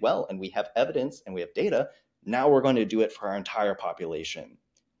worked really well, and we have evidence and we have data. Now we're going to do it for our entire population.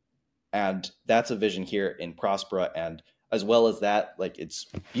 And that's a vision here in Prospera. And as well as that, like it's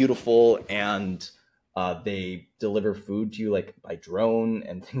beautiful, and they deliver food to you like by drone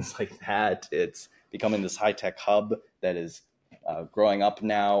and things like that. It's becoming this high-tech hub that is growing up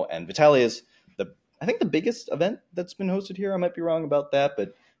now. And Vitalia is I think the biggest event that's been hosted here. I might be wrong about that,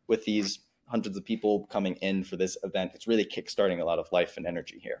 but with these hundreds of people coming in for this event, it's really kickstarting a lot of life and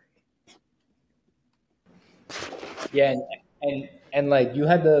energy here. Yeah, and like you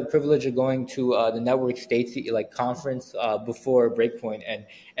had the privilege of going to the Network States like conference before Breakpoint,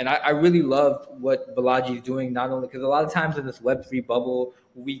 and I really loved what Balaji is doing. Not only because a lot of times in this Web3 bubble,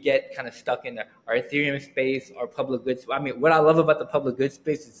 we get kind of stuck in our Ethereum space, our public goods. I mean, what I love about the public goods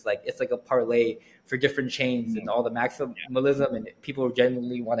space is like it's like a parlay for different chains and all the maximalism, and people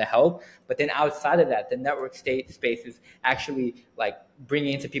genuinely want to help. But then outside of that, the network state space is actually like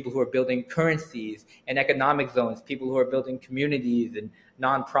bringing into people who are building currencies and economic zones, people who are building communities and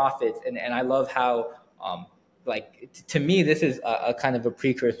nonprofits. And I love how to me, this is a kind of a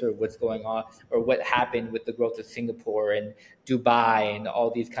precursor of what's going on or what happened with the growth of Singapore and Dubai and all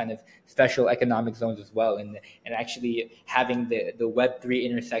these kind of special economic zones as well. And actually having the Web3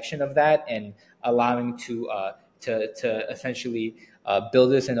 intersection of that and allowing to essentially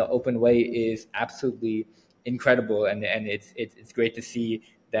build this in an open way is absolutely incredible. And it's great to see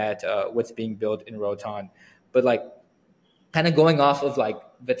that what's being built in Rotan. But like kind of going off of like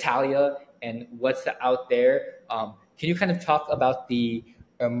Vitalia and what's out there, can you kind of talk about the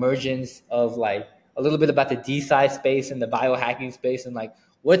emergence of like a little bit about the DeSci space and the biohacking space, and like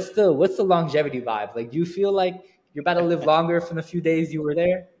what's the longevity vibe? Like, do you feel like you're about to live longer from the few days you were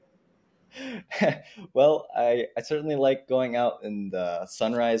there? Well, I certainly like going out in the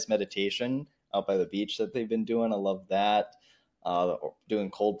sunrise meditation out by the beach that they've been doing. I love that.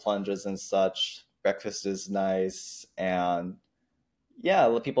 Doing cold plunges and such. Breakfast is nice. And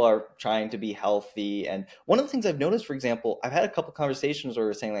yeah, people are trying to be healthy. And one of the things I've noticed, for example, I've had a couple conversations where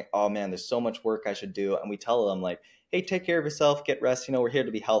we're saying like, oh man, there's so much work I should do. And we tell them like, hey, take care of yourself, get rest. We're here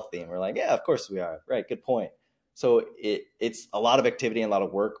to be healthy. And we're like, yeah, of course we are. Right. Good point. So it's a lot of activity and a lot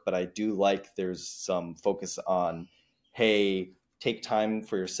of work, but I do like there's some focus on, hey, take time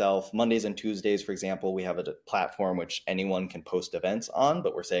for yourself. Mondays and Tuesdays, for example, we have a platform which anyone can post events on,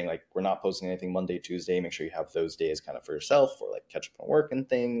 but we're saying like we're not posting anything Monday, Tuesday. Make sure you have those days kind of for yourself or like catch up on work and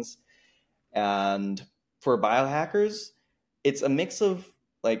things. And for biohackers, it's a mix of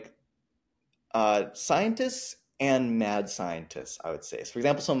like scientists and mad scientists, I would say. So for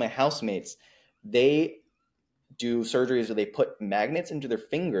example, some of my housemates, they do surgeries where they put magnets into their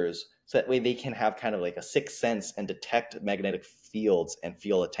fingers so that way they can have kind of like a sixth sense and detect magnetic fields and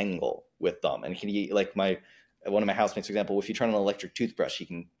feel a tingle with them. And can you, like one of my housemates, for example, if you turn on an electric toothbrush, he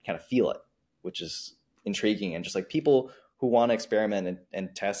can kind of feel it, which is intriguing. And just like people who want to experiment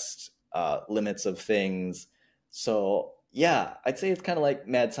and test limits of things. So yeah, I'd say it's kind of like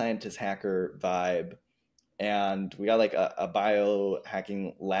mad scientist hacker vibe. And we got like a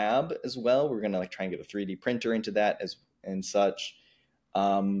biohacking lab as well. We're gonna like try and get a 3D printer into that and such.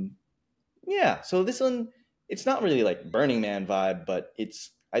 Yeah, so this one, it's not really like Burning Man vibe, but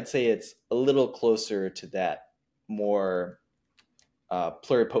I'd say it's a little closer to that more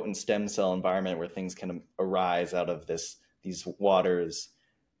pluripotent stem cell environment where things can arise out of these waters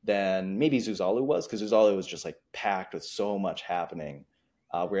than maybe Zuzalu was, because Zuzalu was just like packed with so much happening.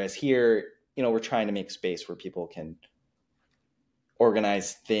 Whereas here, we're trying to make space where people can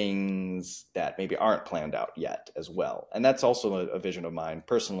organize things that maybe aren't planned out yet as well. And that's also a vision of mine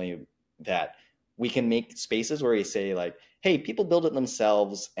personally, that we can make spaces where you say like, hey, people build it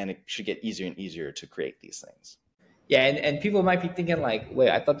themselves and it should get easier and easier to create these things. Yeah, and people might be thinking like,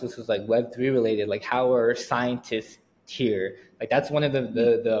 wait, I thought this was like Web3 related. Like, how are scientists here? Like, that's one of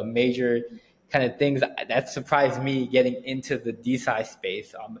the major kind of things that surprised me getting into the DeSci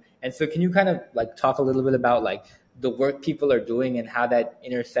space. And so can you kind of like talk a little bit about like the work people are doing and how that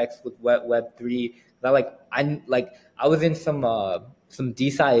intersects with Web3? I was in some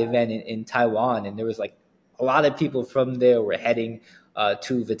DeSci event in Taiwan, and there was like a lot of people from there were heading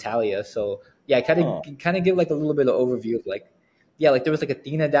to Vitalia. So yeah, kind of give like a little bit of overview of like, yeah, like there was like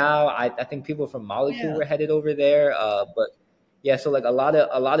Athena DAO. I think people from Molecule were headed over there. But yeah, so like a lot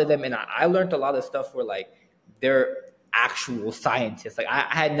of them, and I learned a lot of stuff where like they're actual scientists. Like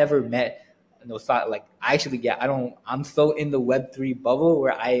I had never met like I'm so in the Web3 bubble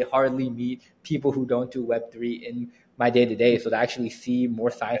where I hardly meet people who don't do Web3 in my day to day. So to actually see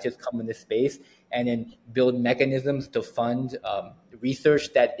more scientists come in this space and then build mechanisms to fund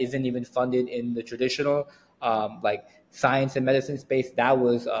research that isn't even funded in the traditional like science and medicine space, that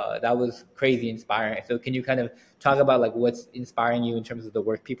was crazy inspiring. So can you kind of talk about like what's inspiring you in terms of the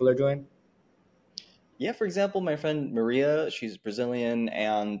work people are doing? Yeah, for example, my friend Maria, she's Brazilian,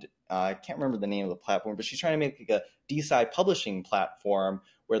 and I can't remember the name of the platform, but she's trying to make like a DeSci publishing platform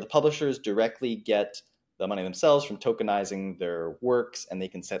where the publishers directly get the money themselves from tokenizing their works, and they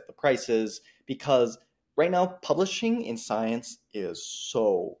can set the prices, because right now publishing in science is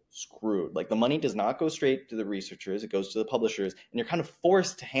so screwed. Like the money does not go straight to the researchers, it goes to the publishers, and you're kind of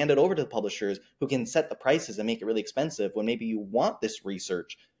forced to hand it over to the publishers who can set the prices and make it really expensive when maybe you want this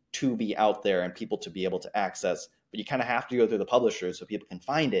research to be out there and people to be able to access, but you kind of have to go through the publishers so people can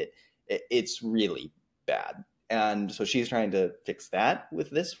find it. It's really bad. And so she's trying to fix that with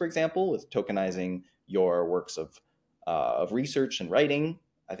this, for example, with tokenizing your works of research and writing.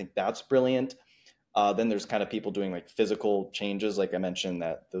 I think that's brilliant. Then there's kind of people doing like physical changes, like I mentioned,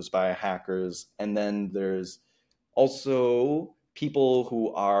 that those biohackers. And then there's also people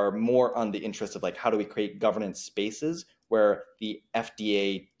who are more on the interest of like, how do we create governance spaces where the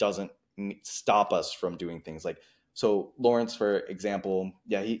FDA doesn't stop us from doing things like, so Lawrence, for example,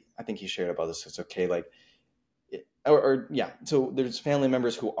 yeah, I think he shared about this. It's okay. Like, so there's family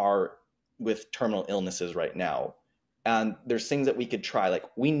members who are with terminal illnesses right now. And there's things that we could try. Like,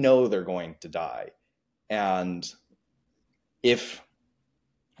 we know they're going to die. And if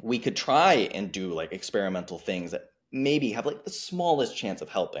we could try and do like experimental things that maybe have like the smallest chance of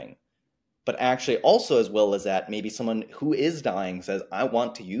helping, but actually also as well as that, maybe someone who is dying says, I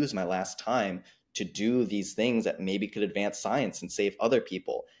want to use my last time to do these things that maybe could advance science and save other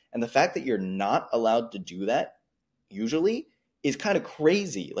people. And the fact that you're not allowed to do that usually is kind of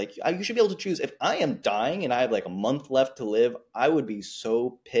crazy. Like, you should be able to choose. If I am dying and I have like a month left to live, I would be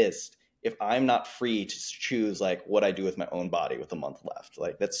so pissed if I'm not free to choose like what I do with my own body with a month left.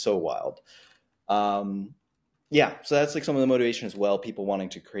 Like that's so wild. Yeah, so that's like some of the motivation as well. People wanting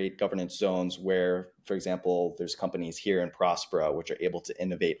to create governance zones where, for example, there's companies here in Prospera which are able to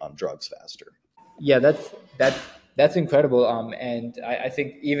innovate on drugs faster. Yeah, that's incredible. And I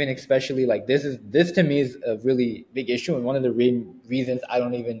think even especially like this to me is a really big issue, and one of the reasons I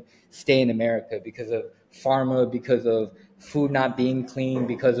don't even stay in America, because of pharma, because of food not being clean,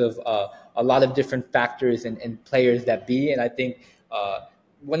 because of a lot of different factors and players that be. And I think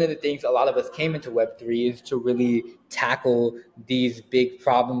one of the things a lot of us came into Web3 is to really tackle these big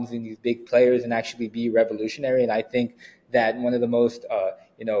problems and these big players and actually be revolutionary. And I think that one of the most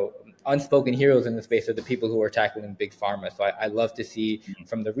unspoken heroes in the space are the people who are tackling big pharma. So I love to see,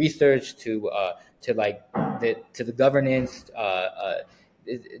 from the research to the governance,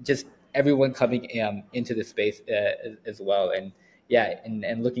 just everyone coming into the space as well. And yeah,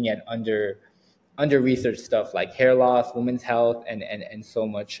 and looking at under researched stuff like hair loss, women's health, and so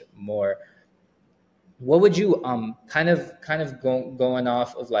much more. What would you kind of going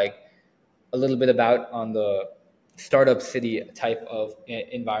off of like a little bit about on the startup city type of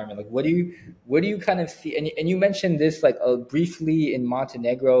environment? Like what do you kind of see? And you mentioned this like briefly in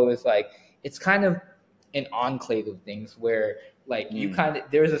Montenegro, is like it's kind of an enclave of things where like you kind of,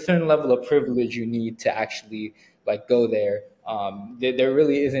 there's a certain level of privilege you need to actually like go there. There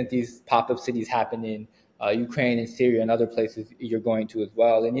really isn't these pop-up cities happening Ukraine and Syria and other places you're going to as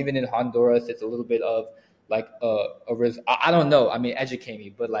well. And even in Honduras, it's a little bit of like I don't know. I mean, educate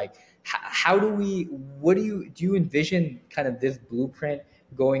me, but like, how do we? What do you envision kind of this blueprint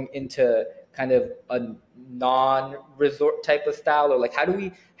going into kind of a non-resort type of style, or like how do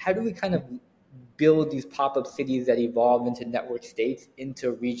we kind of build these pop-up cities that evolve into network states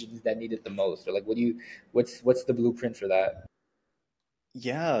into regions that need it the most, or like what's the blueprint for that?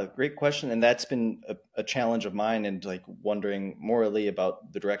 Yeah, great question. And that's been a challenge of mine, and like wondering morally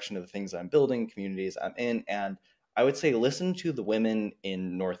about the direction of the things I'm building, communities I'm in. And I would say listen to the women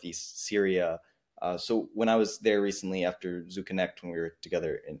in Northeast Syria. So when I was there recently after ZooConnect, when we were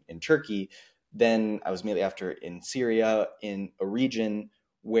together in Turkey, then I was immediately after in Syria, in a region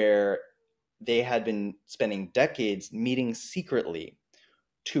where they had been spending decades meeting secretly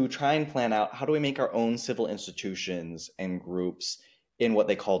to try and plan out how do we make our own civil institutions and groups in what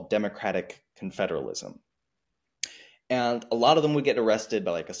they call democratic confederalism. And a lot of them would get arrested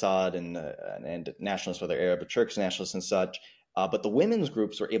by like Assad and nationalists, whether Arab or Turkish nationalists and such. But the women's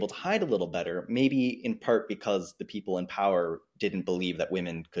groups were able to hide a little better, maybe in part because the people in power didn't believe that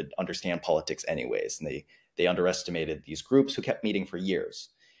women could understand politics anyways. And they underestimated these groups who kept meeting for years.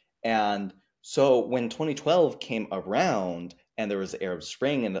 And so when 2012 came around and there was the Arab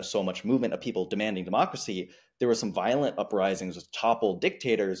Spring and so much movement of people demanding democracy, there were some violent uprisings which toppled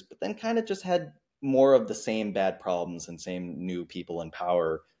dictators, but then kind of just had more of the same bad problems and same new people in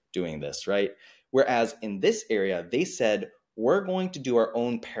power doing this, right? Whereas in this area, they said, we're going to do our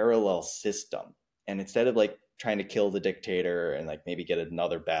own parallel system. And instead of like trying to kill the dictator and like maybe get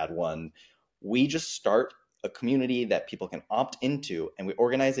another bad one, we just start a community that people can opt into, and we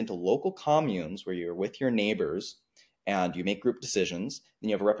organize into local communes where you're with your neighbors and you make group decisions. Then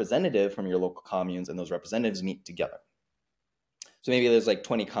you have a representative from your local communes, and those representatives meet together. So maybe there's like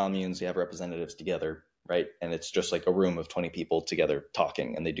 20 communes, you have representatives together, right? And it's just like a room of 20 people together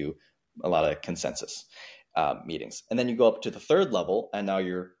talking, and they do a lot of consensus meetings. And then you go up to the third level, and now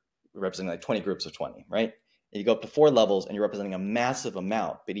you're representing like 20 groups of 20, right? And you go up to 4 levels, and you're representing a massive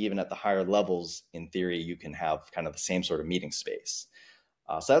amount. But even at the higher levels, in theory, you can have kind of the same sort of meeting space.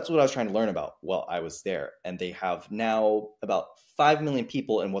 So that's what I was trying to learn about while I was there. And they have now about 5 million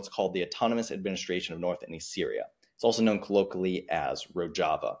people in what's called the Autonomous Administration of North and East Syria. It's also known colloquially as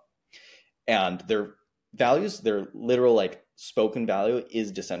Rojava. And their values, their literal like spoken value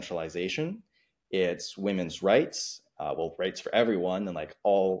is decentralization. It's women's rights, rights for everyone, and like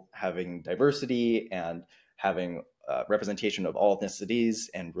all having diversity and having representation of all ethnicities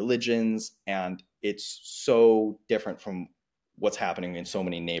and religions. And it's so different from what's happening in so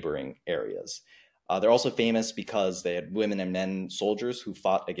many neighboring areas. They're also famous because they had women and men soldiers who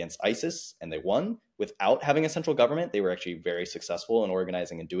fought against ISIS, and they won without having a central government. They were actually very successful in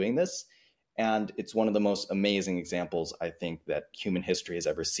organizing and doing this. And it's one of the most amazing examples, I think, that human history has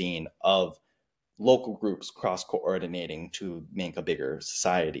ever seen of local groups cross-coordinating to make a bigger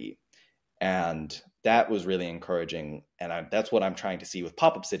society. And that was really encouraging. And that's what I'm trying to see with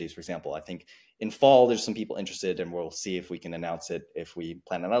pop-up cities, for example. I think in fall, there's some people interested, and we'll see if we can announce it if we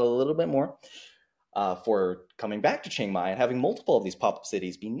plan it out a little bit more. For coming back to Chiang Mai and having multiple of these pop-up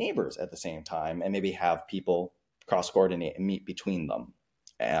cities be neighbors at the same time, and maybe have people cross-coordinate and meet between them.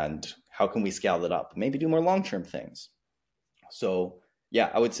 and how can we scale it up? Maybe do more long-term things. So yeah,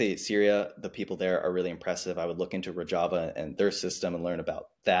 I would say Syria, the people there are really impressive. I would look into Rojava and their system and learn about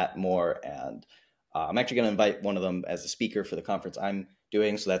that more. And I'm actually going to invite one of them as a speaker for the conference I'm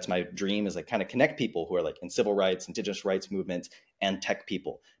doing. So that's my dream, is like kind of connect people who are like in civil rights, indigenous rights movements, and tech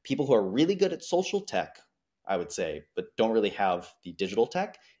people who are really good at social tech, I would say, but don't really have the digital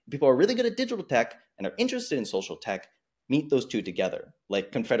tech. People who are really good at digital tech and are interested in social tech, meet those two together,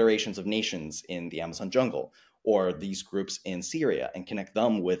 like confederations of nations in the Amazon jungle, or these groups in Syria, and connect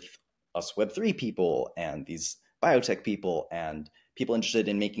them with us Web3 people and these biotech people and people interested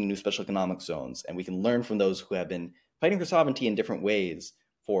in making new special economic zones. And we can learn from those who have been fighting for sovereignty in different ways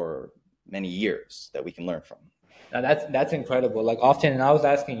for many years that we can learn from. Now that's incredible. Like often, and I was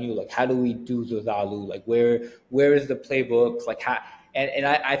asking you, like, how do we do Zozalu? Like where is the playbook? Like how, and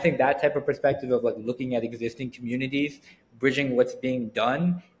I think that type of perspective of like looking at existing communities, bridging what's being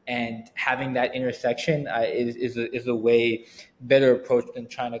done, and having that intersection is a way better approach than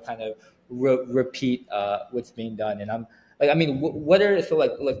trying to kind of repeat what's being done. And I'm like, I mean, what are so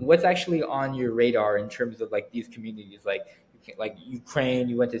like what's actually on your radar in terms of like these communities, like Ukraine?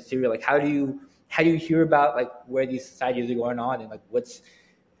 You went to Syria. Like, how do you hear about like where these societies are going on, and like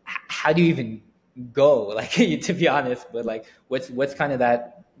how do you even go? Like to be honest, but like what's kind of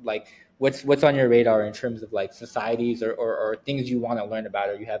that like. What's on your radar in terms of like societies or things you want to learn about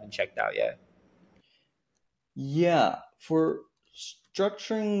or you haven't checked out yet? Yeah, for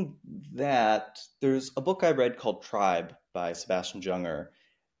structuring that, there's a book I read called Tribe by Sebastian Junger.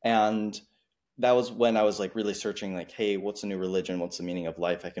 And that was when I was like really searching, like, hey, what's a new religion? What's the meaning of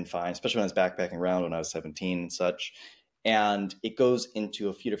life I can find? Especially when I was backpacking around when I was 17 and such. And it goes into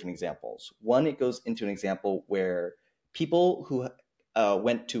a few different examples. One, it goes into an example where people who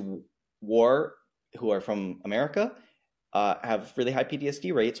went to war, who are from America, have really high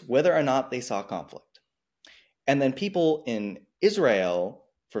PTSD rates, whether or not they saw conflict. And then people in Israel,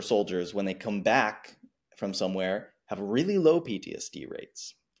 for soldiers, when they come back from somewhere, have really low PTSD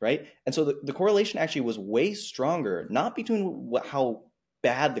rates, right? And so the correlation actually was way stronger, not between how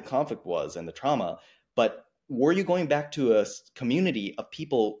bad the conflict was and the trauma, but were you going back to a community of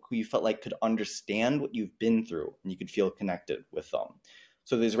people who you felt like could understand what you've been through and you could feel connected with them?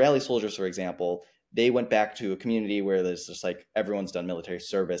 So the Israeli soldiers, for example, they went back to a community where there's just like everyone's done military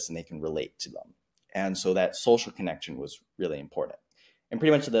service and they can relate to them. And so that social connection was really important. And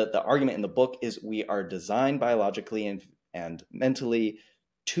pretty much the argument in the book is we are designed biologically and mentally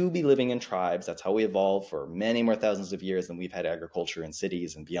to be living in tribes. That's how we evolved for many more thousands of years than we've had agriculture in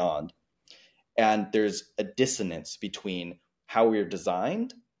cities and beyond. And there's a dissonance between how we're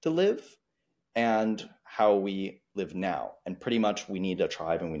designed to live and how we live now. And pretty much we need a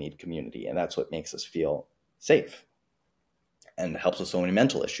tribe and we need community. And that's what makes us feel safe and helps with so many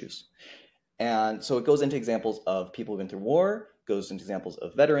mental issues. And so it goes into examples of people who've been through war, goes into examples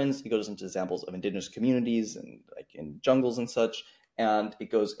of veterans, it goes into examples of indigenous communities and like in jungles and such. And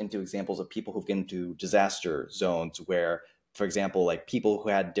it goes into examples of people who've been to disaster zones where, for example, like people who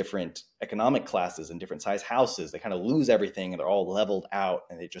had different economic classes and different size houses, they kind of lose everything and they're all leveled out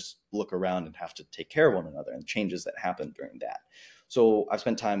and they just look around and have to take care of one another, and changes that happen during that. So I've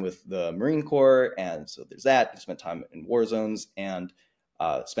spent time with the Marine Corps, and so there's that. I've spent time in war zones and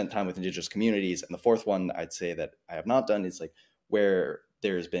spent time with indigenous communities. And the fourth one I'd say that I have not done is like where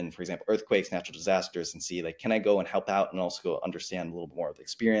there's been, for example, earthquakes, natural disasters, and see like, can I go and help out and also go understand a little bit more of the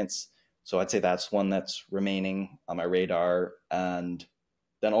experience? So I'd say that's one that's remaining on my radar. And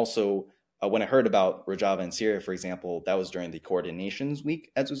then also when I heard about Rojava and Syria, for example, that was during the Coordinations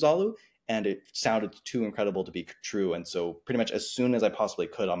Week at Zozalu, and it sounded too incredible to be true. And so pretty much as soon as I possibly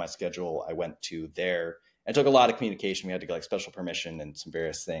could on my schedule, I went to there. It took a lot of communication. We had to get like special permission and some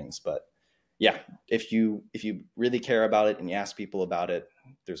various things. But yeah, if you really care about it and you ask people about it,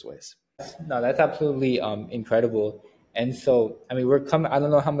 there's ways. No, that's absolutely incredible. And so, I mean, we're coming. I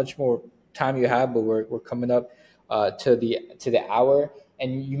don't know how much more time you have, but we're coming up to the hour.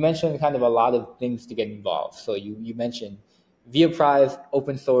 And you mentioned kind of a lot of things to get involved. So you mentioned Via Prize,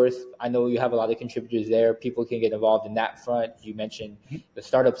 open source. I know you have a lot of contributors there. People can get involved in that front. You mentioned the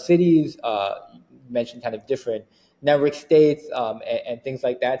startup cities. You mentioned kind of different network states and things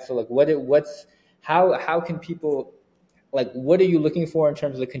like that. So like, how can people, like, what are you looking for in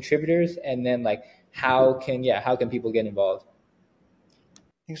terms of the contributors, and then like how can people get involved?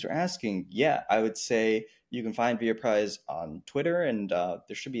 Thanks for asking. Yeah, I would say you can find Via Prize on Twitter, and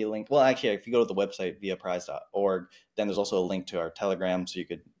there should be a link. Well, actually, if you go to the website viaprize.org, then there's also a link to our Telegram, so you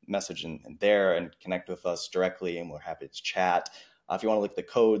could message in there and connect with us directly, and we're happy to chat. If you want to look at the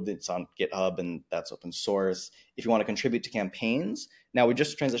code, it's on GitHub and that's open source. If you want to contribute to campaigns, now we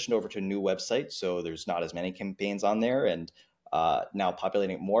just transitioned over to a new website, so there's not as many campaigns on there, and now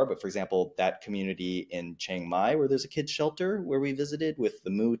populating it more. But for example, that community in Chiang Mai, where there's a kids shelter where we visited with the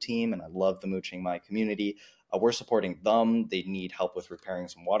Moo team, and I love the Moo Chiang Mai community. We're supporting them. They need help with repairing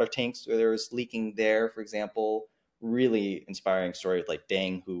some water tanks where there's leaking there, for example. Really inspiring story with like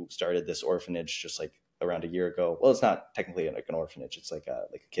Dang, who started this orphanage just like around a year ago. Well, it's not technically like an orphanage. It's like a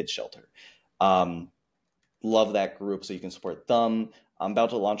kids shelter. Love that group, so you can support them. I'm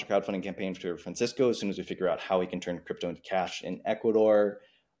about to launch a crowdfunding campaign for Francisco as soon as we figure out how we can turn crypto into cash in Ecuador.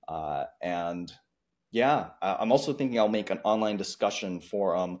 And yeah, I'm also thinking I'll make an online discussion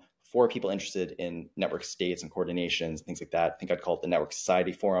forum for people interested in network states and coordinations, things like that. I think I'd call it the Network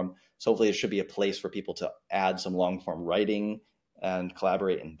Society Forum. So hopefully it should be a place for people to add some long form writing and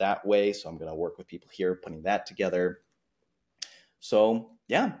collaborate in that way. So I'm going to work with people here putting that together. So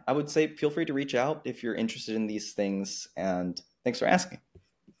yeah, I would say feel free to reach out if you're interested in these things. And thanks for asking.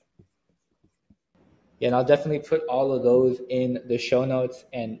 Yeah, and I'll definitely put all of those in the show notes,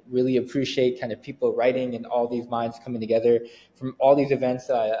 and really appreciate kind of people writing and all these minds coming together. From all these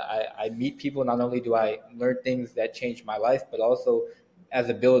events, I meet people. Not only do I learn things that change my life, but also as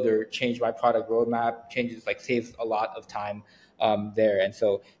a builder, change my product roadmap, changes, like saves a lot of time there. And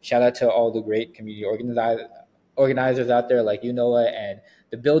so shout out to all the great community organizers out there like you, Noah, and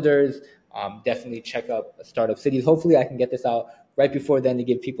the builders. Definitely check out Startup Cities. Hopefully I can get this out right before then to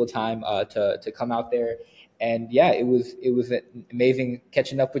give people time to come out there. And yeah, it was amazing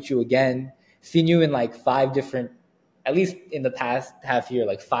catching up with you again. Seen you in like 5 different, at least in the past half year,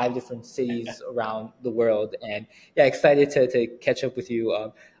 like 5 different cities around the world. And yeah, excited to catch up with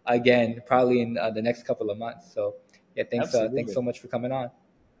you again, probably in the next couple of months. So yeah, thanks so much for coming on.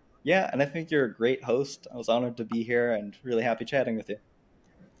 Yeah, and I think you're a great host. I was honored to be here and really happy chatting with you.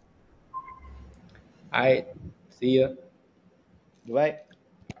 All right, see ya. Bye.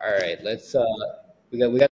 All right, let's we got